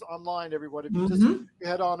pictures online, everyone, if you just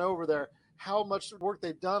head on over there, how much work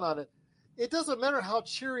they've done on it. It doesn't matter how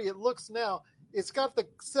cheery it looks now. It's got the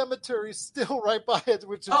cemetery still right by it,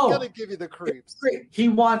 which is going to give you the creeps. Great.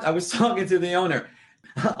 I was talking to the owner.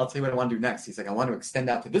 I'll tell you what I want to do next. He's like, I want to extend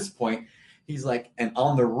out to this point. He's like, and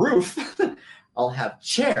on the roof, I'll have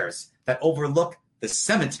chairs that overlook the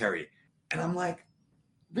cemetery. And I'm like,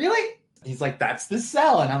 really? He's like, that's the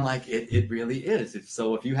cell. And I'm like, it really is.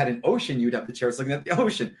 If you had an ocean, you'd have the chairs looking at the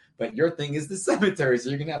ocean. But your thing is the cemetery. So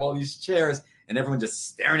you're going to have all these chairs and everyone just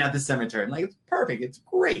staring at the cemetery. I'm like, it's perfect. It's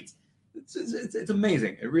great. It's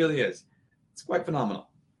amazing. It really is. It's quite phenomenal.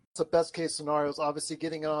 The best case scenario is obviously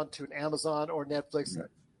getting it onto an Amazon or Netflix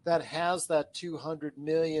that has that 200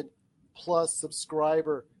 million plus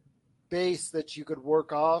subscriber base that you could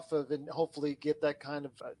work off of and hopefully get that kind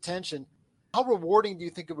of attention. How rewarding do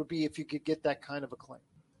you think it would be if you could get that kind of acclaim?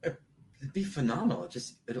 It'd be phenomenal.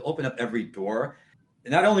 It'd open up every door.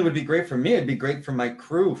 And not only would it be great for me, it'd be great for my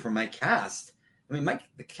crew, for my cast. I mean,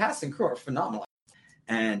 the cast and crew are phenomenal.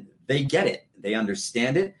 And they get it. They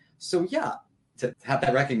understand it. So, yeah, to have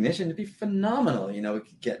that recognition, it'd be phenomenal. It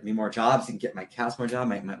could get me more jobs. It could get my cast more jobs,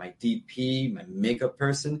 my DP, my makeup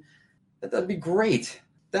person. That'd be great.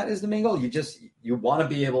 That is the main goal. You want to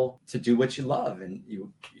be able to do what you love, and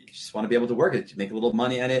you just want to be able to work it, to make a little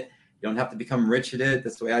money at it. You don't have to become rich at it.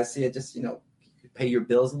 That's the way I see it. Just, you pay your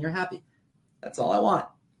bills and you're happy. That's all I want.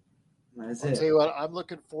 I'll tell you what, I'm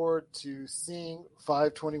looking forward to seeing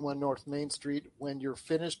 521 North Main Street when you're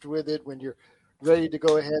finished with it, when you're ready to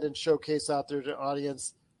go ahead and showcase out there to the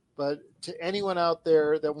audience. But to anyone out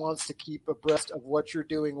there that wants to keep abreast of what you're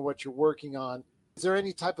doing, what you're working on, is there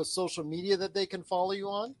any type of social media that they can follow you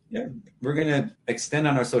on? Yeah, we're going to extend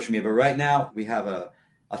on our social media. But right now, we have a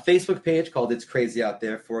Facebook page called It's Crazy Out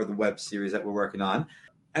There for the web series that we're working on.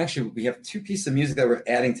 Actually, we have 2 pieces of music that we're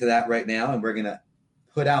adding to that right now, and we're going to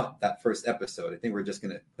put out that first episode. I think we're just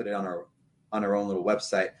going to put it on our own little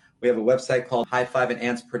website. We have a website called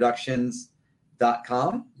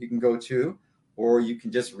highfiveandantsproductions.com you can go to, or you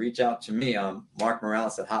can just reach out to me. Mark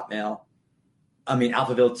Morales at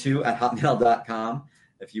Alphaville2@hotmail.com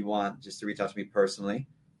if you want just to reach out to me personally.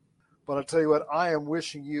 But I'll tell you what, I am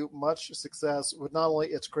wishing you much success with not only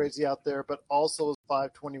It's Crazy Out There, but also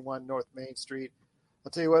 521 North Main Street. I'll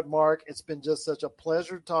tell you what, Mark, it's been just such a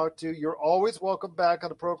pleasure to talk to you. You're always welcome back on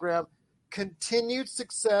the program. Continued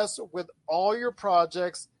success with all your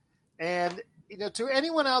projects. And, to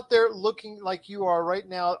anyone out there looking like you are right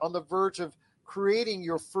now on the verge of creating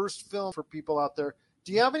your first film for people out there,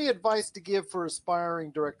 do you have any advice to give for aspiring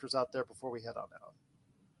directors out there before we head on out?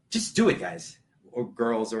 Just do it, guys, or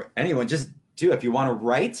girls, or anyone. Just do it. If you want to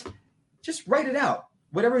write, just write it out.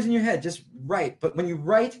 Whatever's in your head, just write. But when you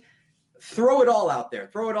write, throw it all out there.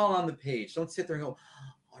 Throw it all on the page. Don't sit there and go,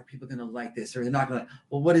 are people going to like this? Or they're not going to,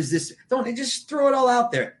 well, what is this? Don't just throw it all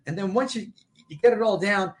out there. And then once you get it all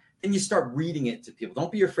down, then you start reading it to people.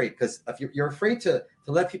 Don't be afraid, because if you're afraid to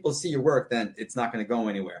let people see your work, then it's not going to go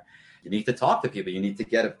anywhere. You need to talk to people. You need to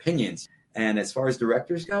get opinions. And as far as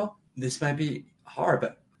directors go, this might be hard,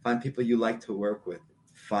 but find people you like to work with.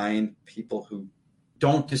 Find people who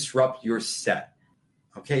don't disrupt your set.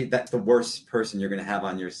 Okay, that's the worst person you're going to have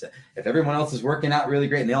on your set. If everyone else is working out really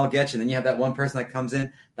great and they all get you, and then you have that one person that comes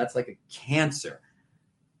in, that's like a cancer.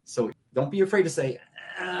 So don't be afraid to say,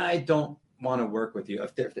 I don't want to work with you.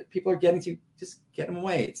 If people are getting to you, just get them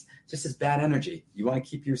away. It's just as bad energy. You want to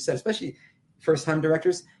keep your set, especially first-time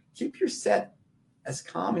directors, keep your set as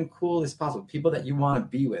calm and cool as possible. People that you want to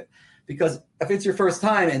be with. Because if it's your first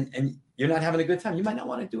time and you're not having a good time, you might not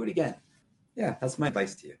want to do it again. Yeah, that's my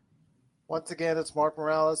advice to you. Once again, it's Mark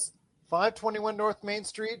Morales, 521 North Main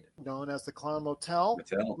Street, known as the Clown Motel.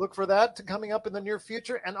 Look for that coming up in the near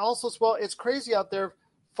future. And also, as well, it's crazy out there.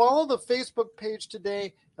 Follow the Facebook page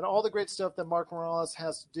today and all the great stuff that Mark Morales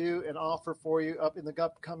has to do and offer for you up in the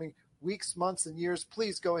upcoming weeks, months, and years.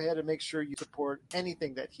 Please go ahead and make sure you support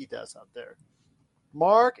anything that he does out there.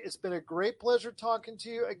 Mark, it's been a great pleasure talking to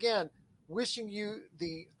you. Again, wishing you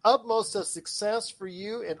the utmost of success for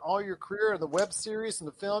you and all your career in the web series and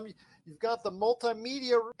the film. You've got the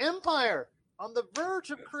multimedia empire on the verge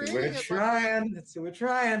of creating it. We're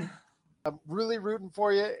trying. I'm really rooting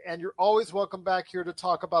for you, and you're always welcome back here to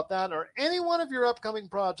talk about that or any one of your upcoming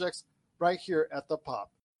projects right here at the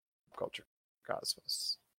Pop Culture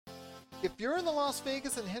Cosmos. If you're in the Las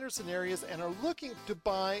Vegas and Henderson areas and are looking to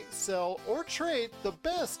buy, sell, or trade the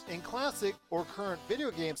best in classic or current video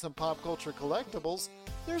games and pop culture collectibles,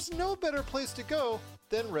 there's no better place to go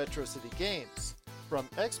than Retro City Games. From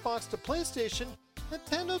Xbox to PlayStation,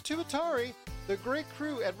 Nintendo to Atari, the great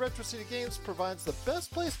crew at Retro City Games provides the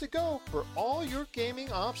best place to go for all your gaming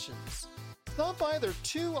options. Stop by their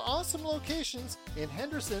 2 awesome locations in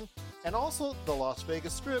Henderson and also the Las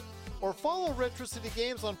Vegas Strip, or follow Retro City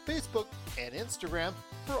Games on Facebook and Instagram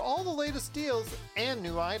for all the latest deals and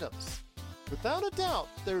new items. Without a doubt,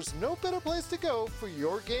 there's no better place to go for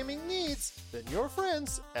your gaming needs than your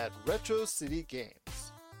friends at Retro City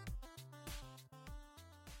Games.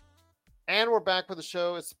 And we're back with the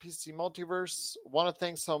show. It's the PC Multiverse. Want to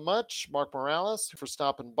thank so much Mark Morales for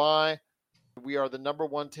stopping by. We are the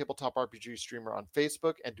 #1 tabletop RPG streamer on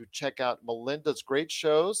Facebook, and do check out Melinda's great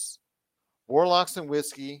shows, Warlocks and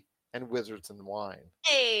Whiskey, and Wizards and Wine.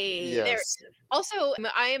 Hey, yes. There. Also,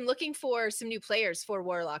 I am looking for some new players for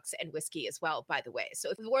Warlocks and Whiskey as well, by the way. So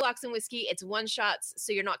if Warlocks and Whiskey, it's one-shots,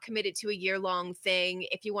 so you're not committed to a year-long thing.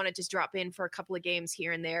 If you want to just drop in for a couple of games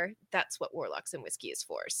here and there, that's what Warlocks and Whiskey is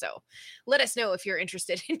for. So let us know if you're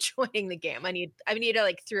interested in joining the game. I need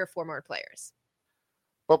like 3 or 4 more players.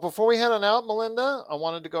 But before we head on out, Melinda, I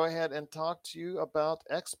wanted to go ahead and talk to you about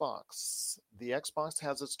Xbox. The Xbox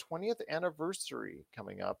has its 20th anniversary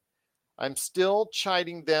coming up. I'm still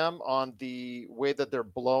chiding them on the way that they're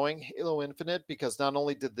blowing Halo Infinite, because not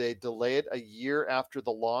only did they delay it a year after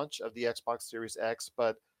the launch of the Xbox Series X,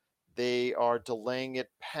 but they are delaying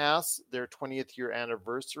it past their 20th year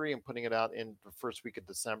anniversary and putting it out in the first week of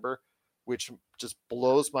December, which just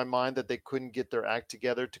blows my mind that they couldn't get their act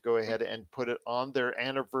together to go ahead and put it on their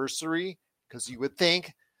anniversary, because you would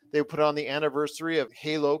think they would put it on the anniversary of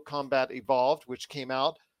Halo Combat Evolved, which came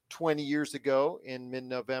out 20 years ago in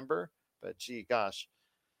mid-November. But gee, gosh,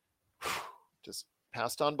 just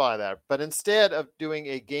passed on by that. But instead of doing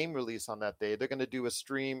a game release on that day, they're going to do a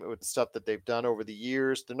stream with stuff that they've done over the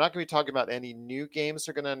years. They're not going to be talking about any new games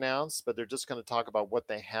they're going to announce, but they're just going to talk about what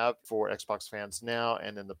they have for Xbox fans now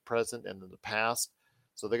and in the present and in the past.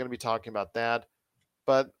 So they're going to be talking about that.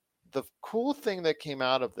 But the cool thing that came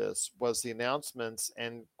out of this was the announcements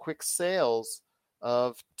and quick sales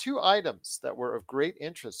of 2 items that were of great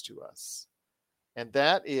interest to us. And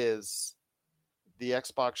that is the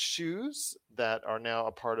Xbox shoes that are now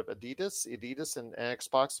a part of Adidas. Adidas and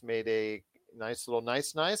Xbox made a nice,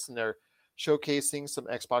 and they're showcasing some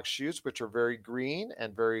Xbox shoes, which are very green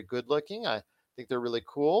and very good looking. I think they're really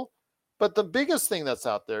cool. But the biggest thing that's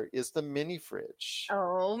out there is the mini fridge.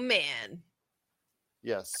 Oh, man.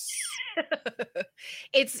 Yes.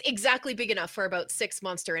 It's exactly big enough for about 6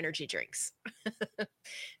 Monster Energy drinks.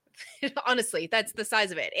 Honestly, that's the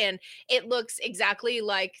size of it. And it looks exactly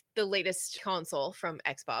like the latest console from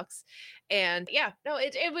Xbox. And yeah, no,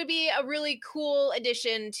 it would be a really cool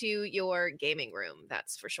addition to your gaming room.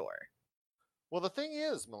 That's for sure. Well, the thing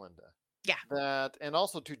is, Melinda. Yeah. That, and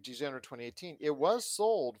also to December 2018, it was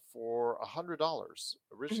sold for $100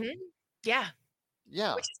 originally. Mm-hmm. Yeah.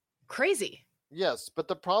 Yeah. Which is crazy. Yes, but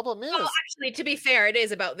the problem is, Oh, actually, to be fair, it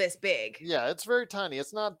is about this big. yeah, it's very tiny.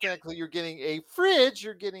 It's not exactly you're getting a fridge,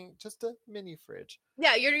 you're getting just a mini fridge.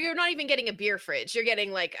 Yeah, you're not even getting a beer fridge. You're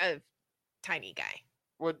getting like a tiny guy.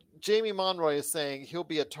 What Jamie Monroy is saying, he'll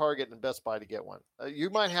be at Target and Best Buy to get one. You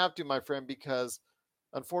might have to, my friend, because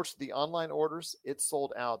unfortunately, the online orders, it's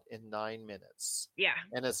sold out in 9 minutes. Yeah.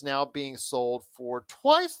 And it's now being sold for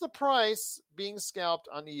twice the price being scalped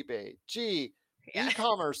on eBay. Gee, Yeah.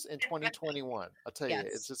 e-commerce in 2021. I'll tell you,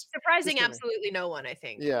 Yes. it's just Surprising just absolutely no one, I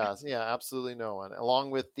think. yeah, absolutely no one.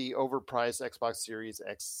 Along with the overpriced Xbox Series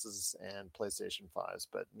X's and PlayStation 5s,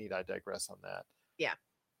 but need I digress on that? Yeah.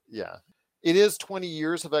 Yeah. It is 20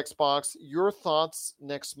 years of Xbox. Your thoughts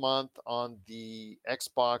next month on the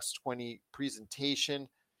Xbox 20 presentation?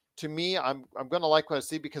 To me, I'm going to like what I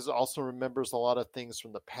see because it also remembers a lot of things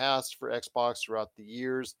from the past for Xbox throughout the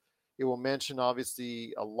years. It will mention,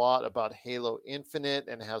 obviously, a lot about Halo Infinite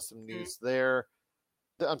and have some news there.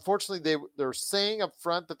 Unfortunately, they're saying up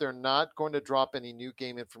front that they're not going to drop any new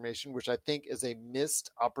game information, which I think is a missed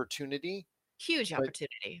opportunity. Huge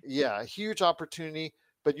opportunity. Yeah, a huge opportunity.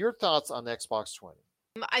 But your thoughts on Xbox 20?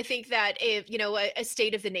 I think that if, a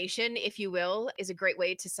state of the nation, if you will, is a great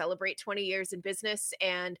way to celebrate 20 years in business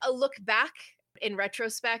and a look back in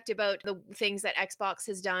retrospect about the things that Xbox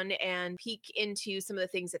has done and peek into some of the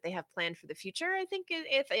things that they have planned for the future. I think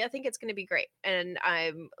it's going to be great, and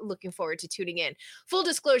I'm looking forward to tuning in. Full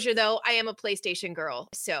disclosure, though, I am a PlayStation girl,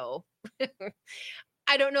 so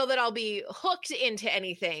I don't know that I'll be hooked into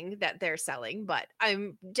anything that they're selling, but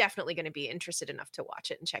I'm definitely going to be interested enough to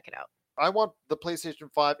watch it and check it out. I want the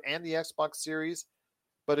PlayStation 5 and the Xbox Series,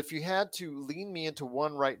 but if you had to lean me into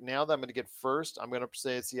one right now that I'm going to get first, I'm going to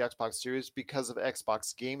say it's the Xbox Series because of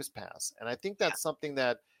Xbox Games Pass. And I think that's something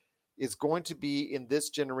that is going to be in this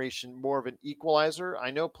generation more of an equalizer.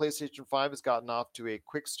 I know PlayStation 5 has gotten off to a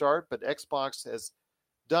quick start, but Xbox has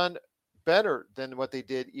done better than what they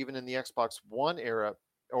did even in the Xbox One era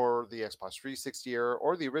or the Xbox 360 era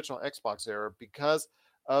or the original Xbox era because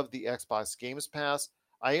of the Xbox Games Pass.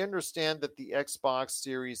 I understand that the Xbox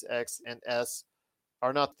Series X and S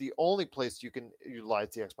are not the only place you can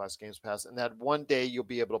utilize the Xbox Games Pass, and that one day you'll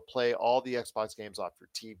be able to play all the Xbox games off your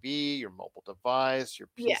TV, your mobile device, your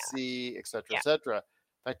PC, et cetera, et cetera.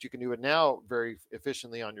 In fact, you can do it now very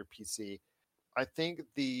efficiently on your PC. I think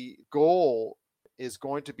the goal is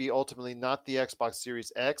going to be ultimately not the Xbox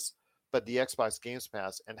Series X, but the Xbox Games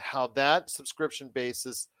Pass, and how that subscription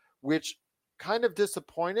basis, which kind of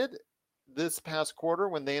disappointed this past quarter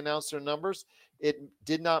when they announced their numbers, it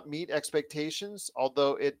did not meet expectations,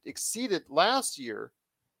 although it exceeded last year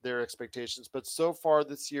their expectations. But so far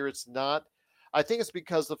this year, it's not. I think it's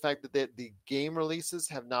because of the fact that the game releases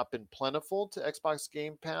have not been plentiful to Xbox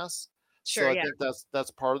Game Pass. Sure, so I think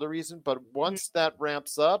that's part of the reason. But once that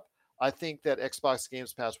ramps up, I think that Xbox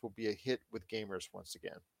Games Pass will be a hit with gamers once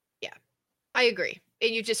again. Yeah, I agree. And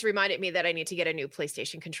you just reminded me that I need to get a new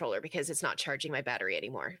PlayStation controller because it's not charging my battery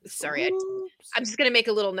anymore. Sorry. I'm just going to make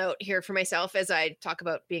a little note here for myself as I talk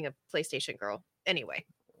about being a PlayStation girl. Anyway.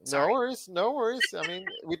 Sorry. No worries. I mean,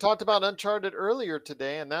 we talked about Uncharted earlier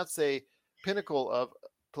today, and that's a pinnacle of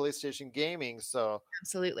PlayStation gaming. So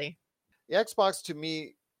absolutely. The Xbox, to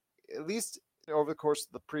me, at least over the course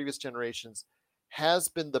of the previous generations, has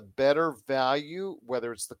been the better value,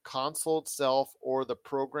 whether it's the console itself or the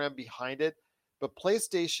program behind it. But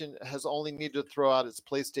PlayStation has only needed to throw out its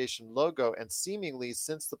PlayStation logo, and seemingly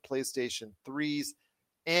since the PlayStation 3's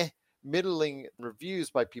middling reviews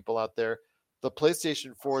by people out there, the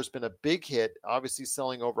PlayStation 4 has been a big hit, obviously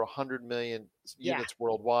selling over 100 million units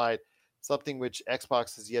worldwide, something which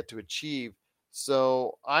Xbox has yet to achieve.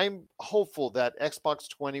 So I'm hopeful that Xbox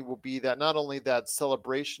 20 will be that not only that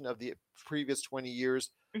celebration of the previous 20 years,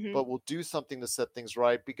 but will do something to set things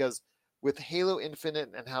right, because with Halo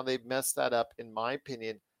Infinite and how they've messed that up, in my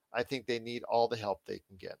opinion, I think they need all the help they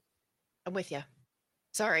can get. I'm with you.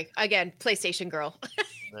 Sorry. Again, PlayStation girl.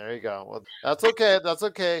 There you go. Well, that's okay. That's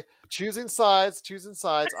okay. Choosing sides.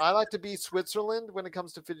 I like to be Switzerland when it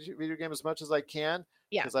comes to video game as much as I can.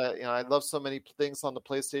 Yeah. Because I love so many things on the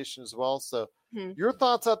PlayStation as well. So your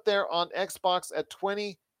thoughts out there on Xbox at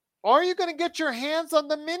 20. Are you going to get your hands on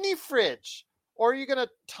the mini fridge? Or are you going to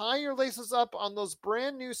tie your laces up on those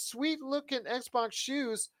brand new sweet looking Xbox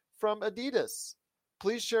shoes from Adidas?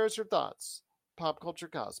 Please share us your thoughts.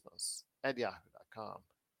 PopCultureCosmos@yahoo.com.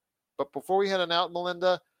 But before we head on out,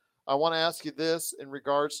 Melinda, I want to ask you this in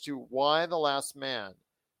regards to Y: The Last Man,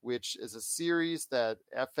 which is a series that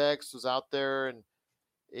FX was out there, and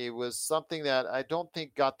it was something that I don't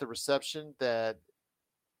think got the reception that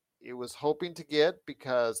it was hoping to get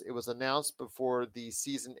because it was announced before the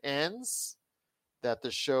season ends. that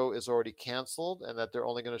the show is already canceled and that they're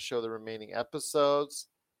only going to show the remaining episodes.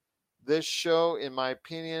 This show, in my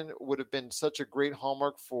opinion, would have been such a great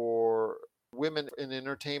hallmark for women in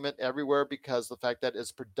entertainment everywhere, because the fact that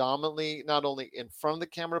it's predominantly not only in front of the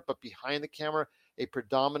camera but behind the camera, a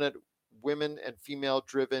predominant women and female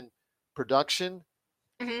driven production.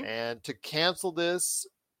 And to cancel this,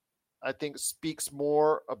 I think, speaks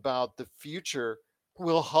more about the future.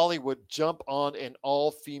 Will Hollywood jump on an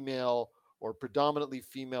all-female or predominantly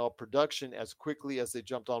female production as quickly as they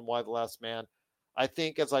jumped on Y: The Last Man? I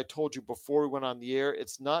think, as I told you before we went on the air,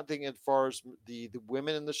 it's nothing as far as the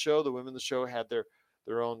women in the show. The women in the show had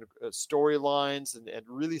their own storylines and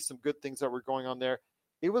really some good things that were going on there.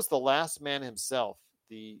 It was the last man himself,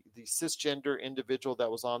 the cisgender individual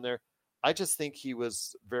that was on there. I just think he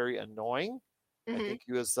was very annoying. I think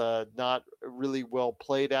he was not really well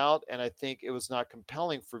played out, and I think it was not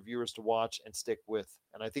compelling for viewers to watch and stick with.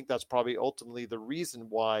 And I think that's probably ultimately the reason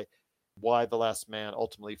why The Last Man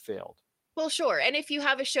ultimately failed. Well, sure. And if you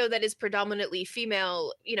have a show that is predominantly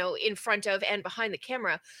female, in front of and behind the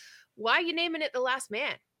camera, why are you naming it The Last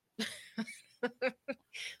Man?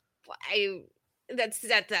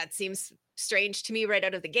 That seems strange to me right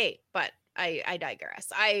out of the gate, but I digress.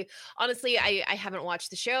 I honestly haven't watched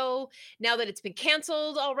the show. Now that it's been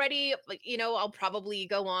canceled already, I'll probably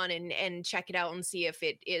go on and check it out and see if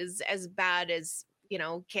it is as bad as,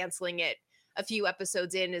 canceling it a few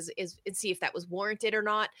episodes in is and see if that was warranted or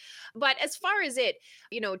not. But as far as it,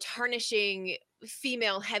 tarnishing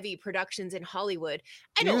female heavy productions in Hollywood,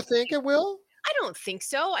 Do you think it will? I don't think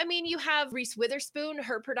so. I mean, you have Reese Witherspoon,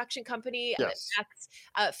 her production company, Yes.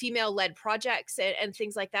 that's female-led projects and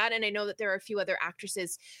things like that. And I know that there are a few other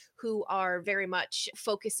actresses who are very much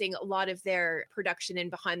focusing a lot of their production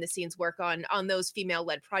and behind-the-scenes work on those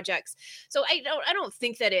female-led projects. So I don't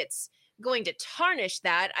think that it's going to tarnish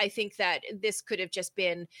that. I think that this could have just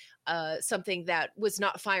been something that was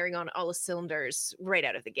not firing on all cylinders right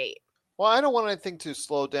out of the gate. Well, I don't want anything to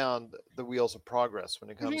slow down the wheels of progress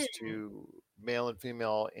when it comes to male and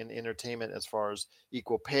female in entertainment, as far as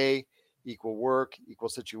equal pay, equal work, equal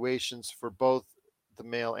situations for both the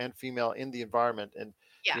male and female in the environment. And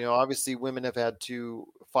obviously women have had to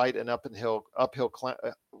fight an uphill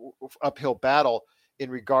battle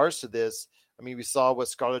in regards to this. I mean, we saw what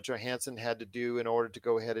Scarlett Johansson had to do in order to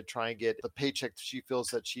go ahead and try and get the paycheck she feels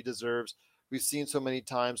that she deserves. We've seen so many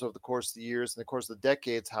times over the course of the years and the course of the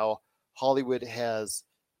decades how Hollywood has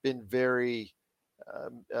been very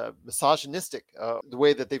misogynistic, the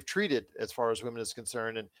way that they've treated as far as women is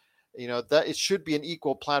concerned. And, that it should be an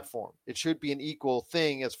equal platform. It should be an equal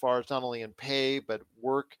thing as far as not only in pay, but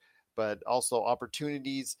work, but also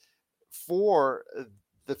opportunities for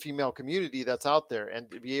the female community that's out there,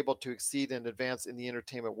 and to be able to exceed and advance in the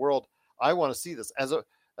entertainment world. I want to see this as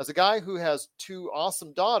a guy who has two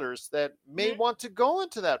awesome daughters that may want to go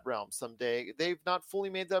into that realm someday. They've not fully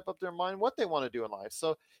made up their mind what they want to do in life.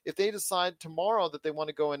 So if they decide tomorrow that they want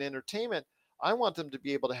to go in entertainment, I want them to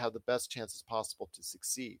be able to have the best chances possible to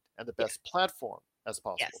succeed and the best platform as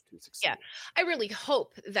possible to succeed. Yeah. I really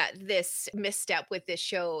hope that this misstep with this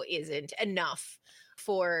show isn't enough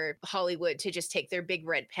for Hollywood to just take their big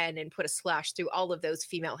red pen and put a slash through all of those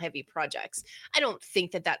female heavy projects. I don't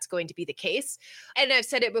think that that's going to be the case. And I've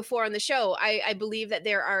said it before on the show. I believe that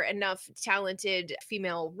there are enough talented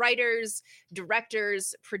female writers,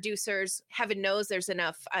 directors, producers. Heaven knows there's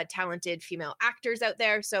enough talented female actors out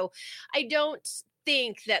there. So I don't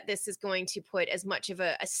think that this is going to put as much of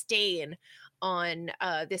a stain on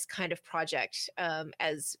this kind of project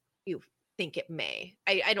as you think it may.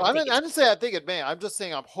 I didn't say I think it may. I'm just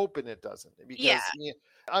saying I'm hoping it doesn't, because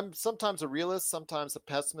I'm sometimes a realist, sometimes a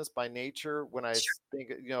pessimist by nature. When I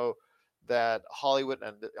think that Hollywood,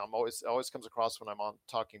 and I'm always comes across when I'm on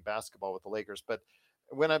talking basketball with the Lakers, but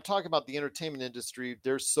when I'm talking about the entertainment industry,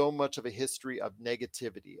 there's so much of a history of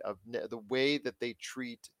negativity, of the way that they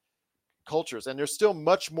treat cultures, and there's still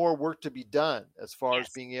much more work to be done as far as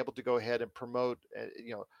being able to go ahead and promote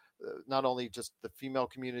not only just the female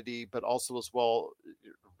community, but also as well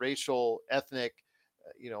racial, ethnic,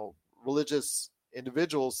 religious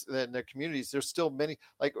individuals in their communities. There's still many,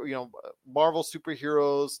 like, Marvel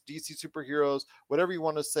superheroes, DC superheroes, whatever you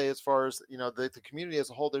want to say, as far as, the community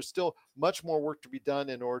as a whole. There's still much more work to be done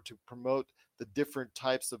in order to promote the different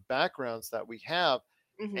types of backgrounds that we have.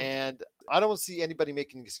 And I don't see anybody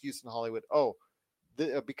making an excuse in Hollywood.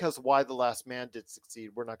 Because Y: The Last Man did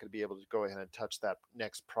succeed, we're not going to be able to go ahead and touch that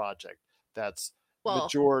next project that's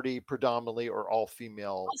majority, predominantly, or all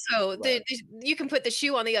female. Also, you can put the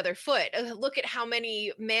shoe on the other foot. Look at how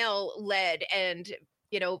many male-led and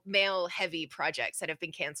male-heavy projects that have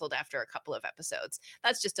been canceled after a couple of episodes.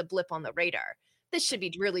 That's just a blip on the radar. this should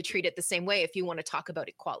be really treated the same way if you want to talk about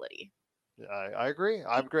equality. I agree.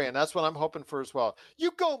 I agree. And that's what I'm hoping for as well.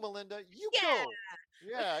 You go, Melinda. You go.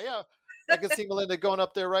 Yeah. I can see Melinda going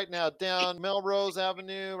up there right now, down Melrose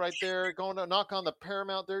Avenue, right there, going to knock on the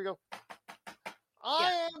Paramount. There you go.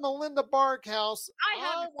 I am Melinda Barkhouse.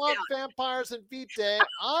 I want Vampires and Vitae.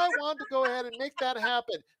 I want to go ahead and make that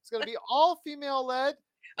happen. It's going to be all female led.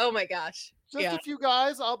 Oh my gosh. Just a few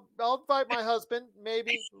guys. I'll invite my husband,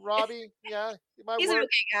 maybe Robbie. Yeah, he might he's work. An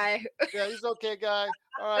okay guy. Yeah, he's an okay guy.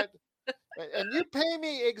 All right. And you pay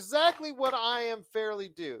me exactly what I am fairly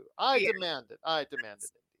due. I demand it.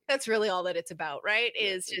 That's really all that it's about, right?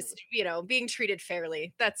 Is just, being treated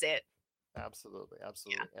fairly. That's it. Absolutely.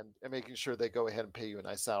 Yeah. And making sure they go ahead and pay you a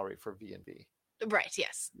nice salary for V&V. Right,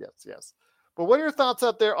 yes. Yes. But what are your thoughts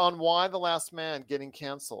out there on Why the Last Man getting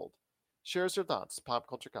canceled? Share your thoughts,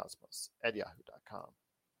 popculturecosmos@yahoo.com.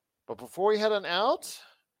 But before we head on out,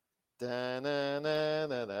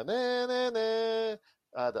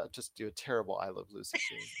 just do a terrible I Love Lucy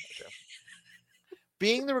scene right there.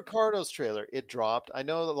 Being the Ricardos trailer, it dropped. I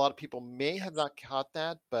know a lot of people may have not caught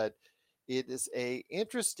that, but it is a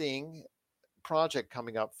interesting project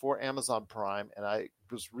coming up for Amazon Prime, and I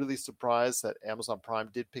was really surprised that Amazon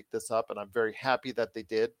Prime did pick this up, and I'm very happy that they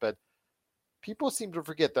did. But people seem to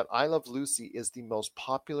forget that I Love Lucy is the most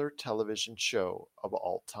popular television show of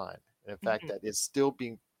all time. And in fact, that is still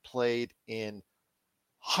being played in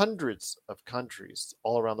hundreds of countries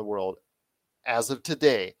all around the world as of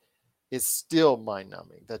today. Is still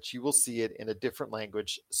mind-numbing that you will see it in a different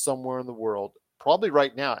language somewhere in the world, probably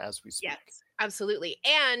right now as we speak. Yes, absolutely.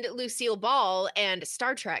 And Lucille Ball and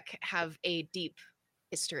Star Trek have a deep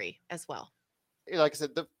history as well. Like I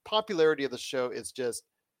said, the popularity of the show is just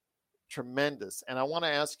tremendous. And I want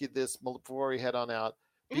to ask you this before we head on out.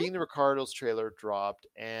 Being the Ricardos trailer dropped,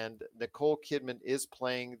 and Nicole Kidman is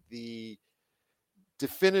playing the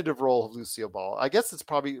definitive role of Lucille Ball. I guess it's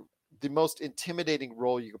probably the most intimidating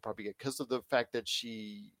role you could probably get because of the fact that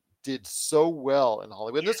she did so well in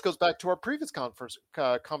Hollywood. And this goes back to our previous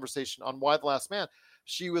conversation on Why the Last Man.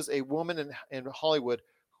 She was a woman in Hollywood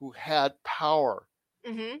who had power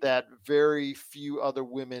that very few other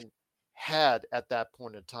women had at that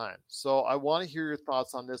point in time. So I want to hear your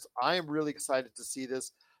thoughts on this. I am really excited to see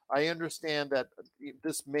this. I understand that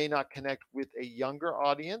this may not connect with a younger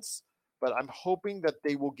audience, but I'm hoping that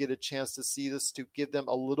they will get a chance to see this to give them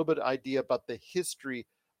a little bit of idea about the history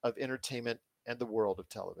of entertainment and the world of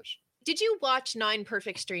television. Did you watch 9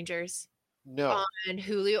 Perfect Strangers? No. On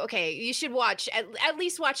Hulu? Okay, you should watch, at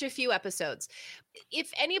least watch a few episodes.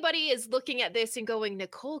 If anybody is looking at this and going,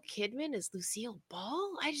 Nicole Kidman is Lucille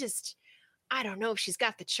Ball? I don't know if she's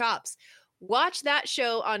got the chops. Watch that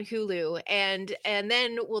show on Hulu, and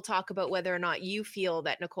then we'll talk about whether or not you feel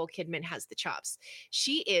that Nicole Kidman has the chops.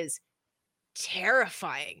 She is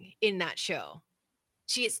terrifying in that show.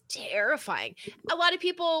 She is terrifying. A lot of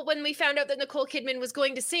people, when we found out that Nicole Kidman was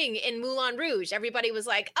going to sing in Moulin Rouge, everybody was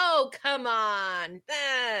like, oh, come on.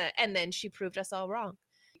 And then she proved us all wrong.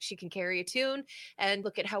 She can carry a tune, and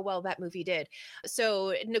look at how well that movie did.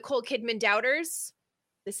 So Nicole Kidman doubters,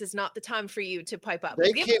 this is not the time for you to pipe up.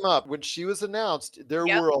 They came up when she was announced. There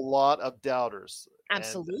were a lot of doubters.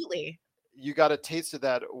 Absolutely. You got a taste of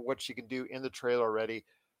that, what she can do in the trailer already.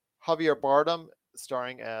 Javier Bardem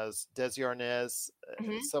starring as Desi Arnaz,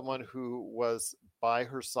 someone who was by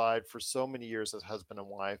her side for so many years as husband and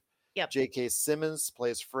wife. J.K. Simmons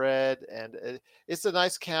plays Fred, and it's a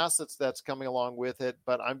nice cast that's coming along with it.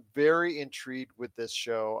 But I'm very intrigued with this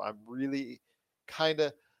show. I'm really kind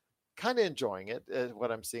of enjoying it,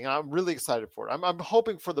 what I'm seeing. I'm really excited for it. I'm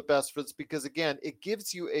hoping for the best for this because, again, it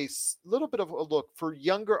gives you a little bit of a look for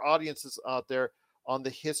younger audiences out there on the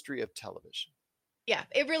history of television. Yeah,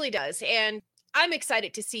 it really does. And I'm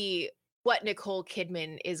excited to see what Nicole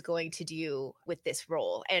Kidman is going to do with this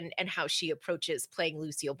role and how she approaches playing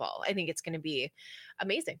Lucille Ball. I think it's going to be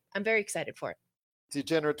amazing. I'm very excited for it.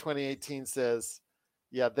 Degenerate 2018 says,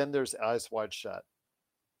 yeah, then there's Eyes Wide Shut.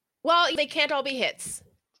 Well, they can't all be hits.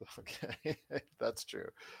 Okay, that's true.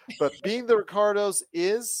 But Being the Ricardos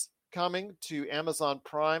is coming to Amazon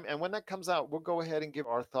Prime. And when that comes out, we'll go ahead and give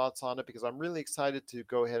our thoughts on it because I'm really excited to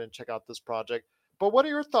go ahead and check out this project. But what are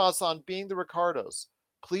your thoughts on Being the Ricardos?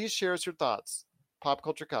 Please share us your thoughts.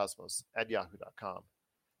 popculturecosmos@yahoo.com.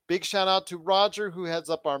 Big shout out to Roger, who heads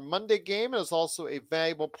up our Monday game and is also a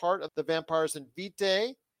valuable part of the Vampires and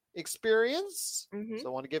Vitae experience. So I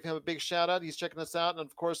want to give him a big shout out. He's checking us out. And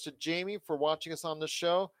of course to Jamie for watching us on the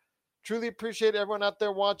show. Truly appreciate everyone out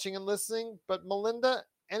there watching and listening. But Melinda,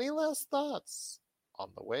 any last thoughts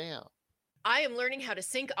on the way out? I am learning how to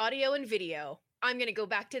sync audio and video. I'm going to go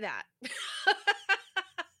back to that.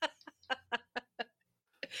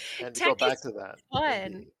 And to Tech go back is to that. fun.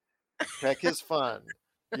 Indeed. Tech is fun.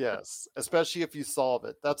 Yes. Especially if you solve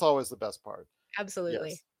it. That's always the best part. Absolutely.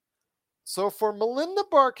 Yes. So for Melinda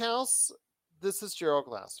Barkhouse, this is Gerald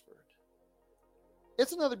Glassford.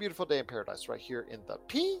 It's another beautiful day in paradise right here in the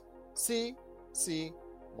PCC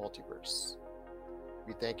multiverse.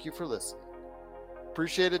 We thank you for listening.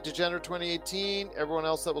 Appreciate it, Degenerate 2018. Everyone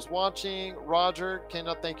else that was watching, Roger,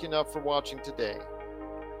 cannot thank you enough for watching today.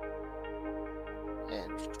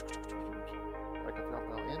 And like a drop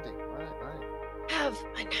bell ending. Right. Have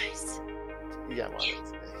a nice. Yeah, well,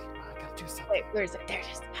 I gotta do something. Wait, where is it? There it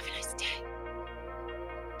is. Have a nice day.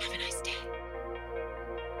 Have a nice day.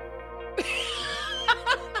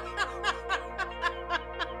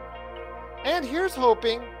 And here's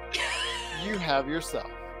hoping you have yourself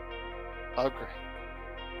a great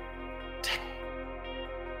day.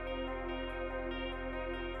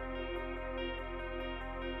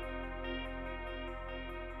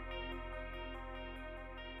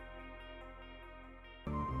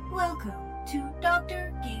 Welcome to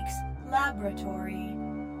Dr. Geek's Laboratory.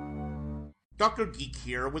 Dr. Geek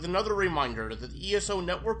here with another reminder that the ESO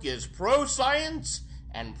Network is pro-science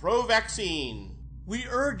and pro-vaccine. We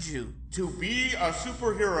urge you to be a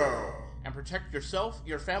superhero and protect yourself,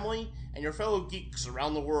 your family, and your fellow geeks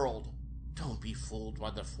around the world. Don't be fooled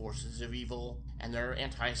by the forces of evil and their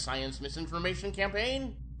anti-science misinformation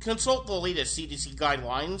campaign. Consult the latest CDC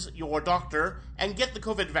guidelines, your doctor, and get the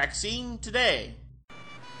COVID vaccine today.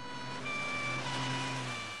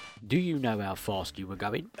 Do you know how fast you were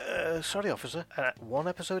going? Sorry, officer. 1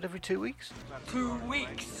 episode every 2 weeks? 2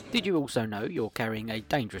 weeks! Did you also know you're carrying a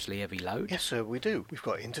dangerously heavy load? Yes, sir, we do. We've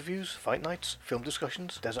got interviews, fight nights, film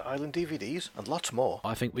discussions, Desert Island DVDs, and lots more.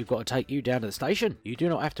 I think we've got to take you down to the station. You do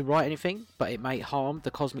not have to write anything, but it may harm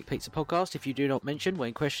the Cosmic Pizza podcast if you do not mention,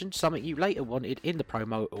 when questioned, something you later wanted in the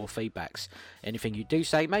promo or feedbacks. Anything you do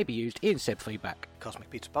say may be used in said feedback. Cosmic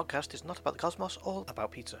Pizza podcast is not about the cosmos, all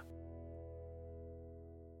about pizza.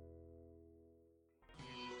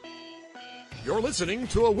 You're listening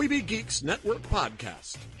to a Weeby Geeks Network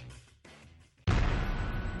podcast.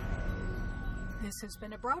 This has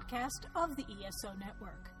been a broadcast of the ESO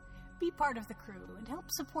Network. Be part of the crew and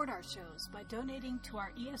help support our shows by donating to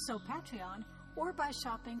our ESO Patreon or by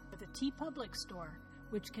shopping at the TeePublic store,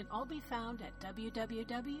 which can all be found at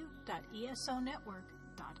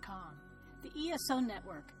www.esonetwork.com. The ESO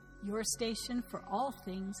Network, your station for all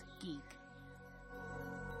things geek.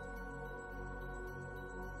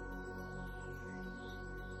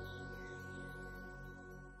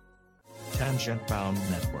 Tangent Bound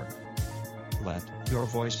Network. Let your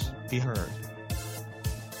voice be heard.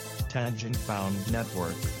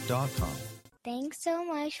 TangentBoundNetwork.com. Thanks so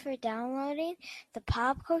much for downloading the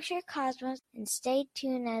Pop Culture Cosmos, and stay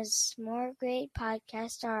tuned as more great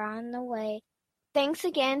podcasts are on the way. Thanks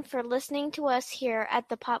again for listening to us here at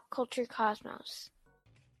the Pop Culture Cosmos.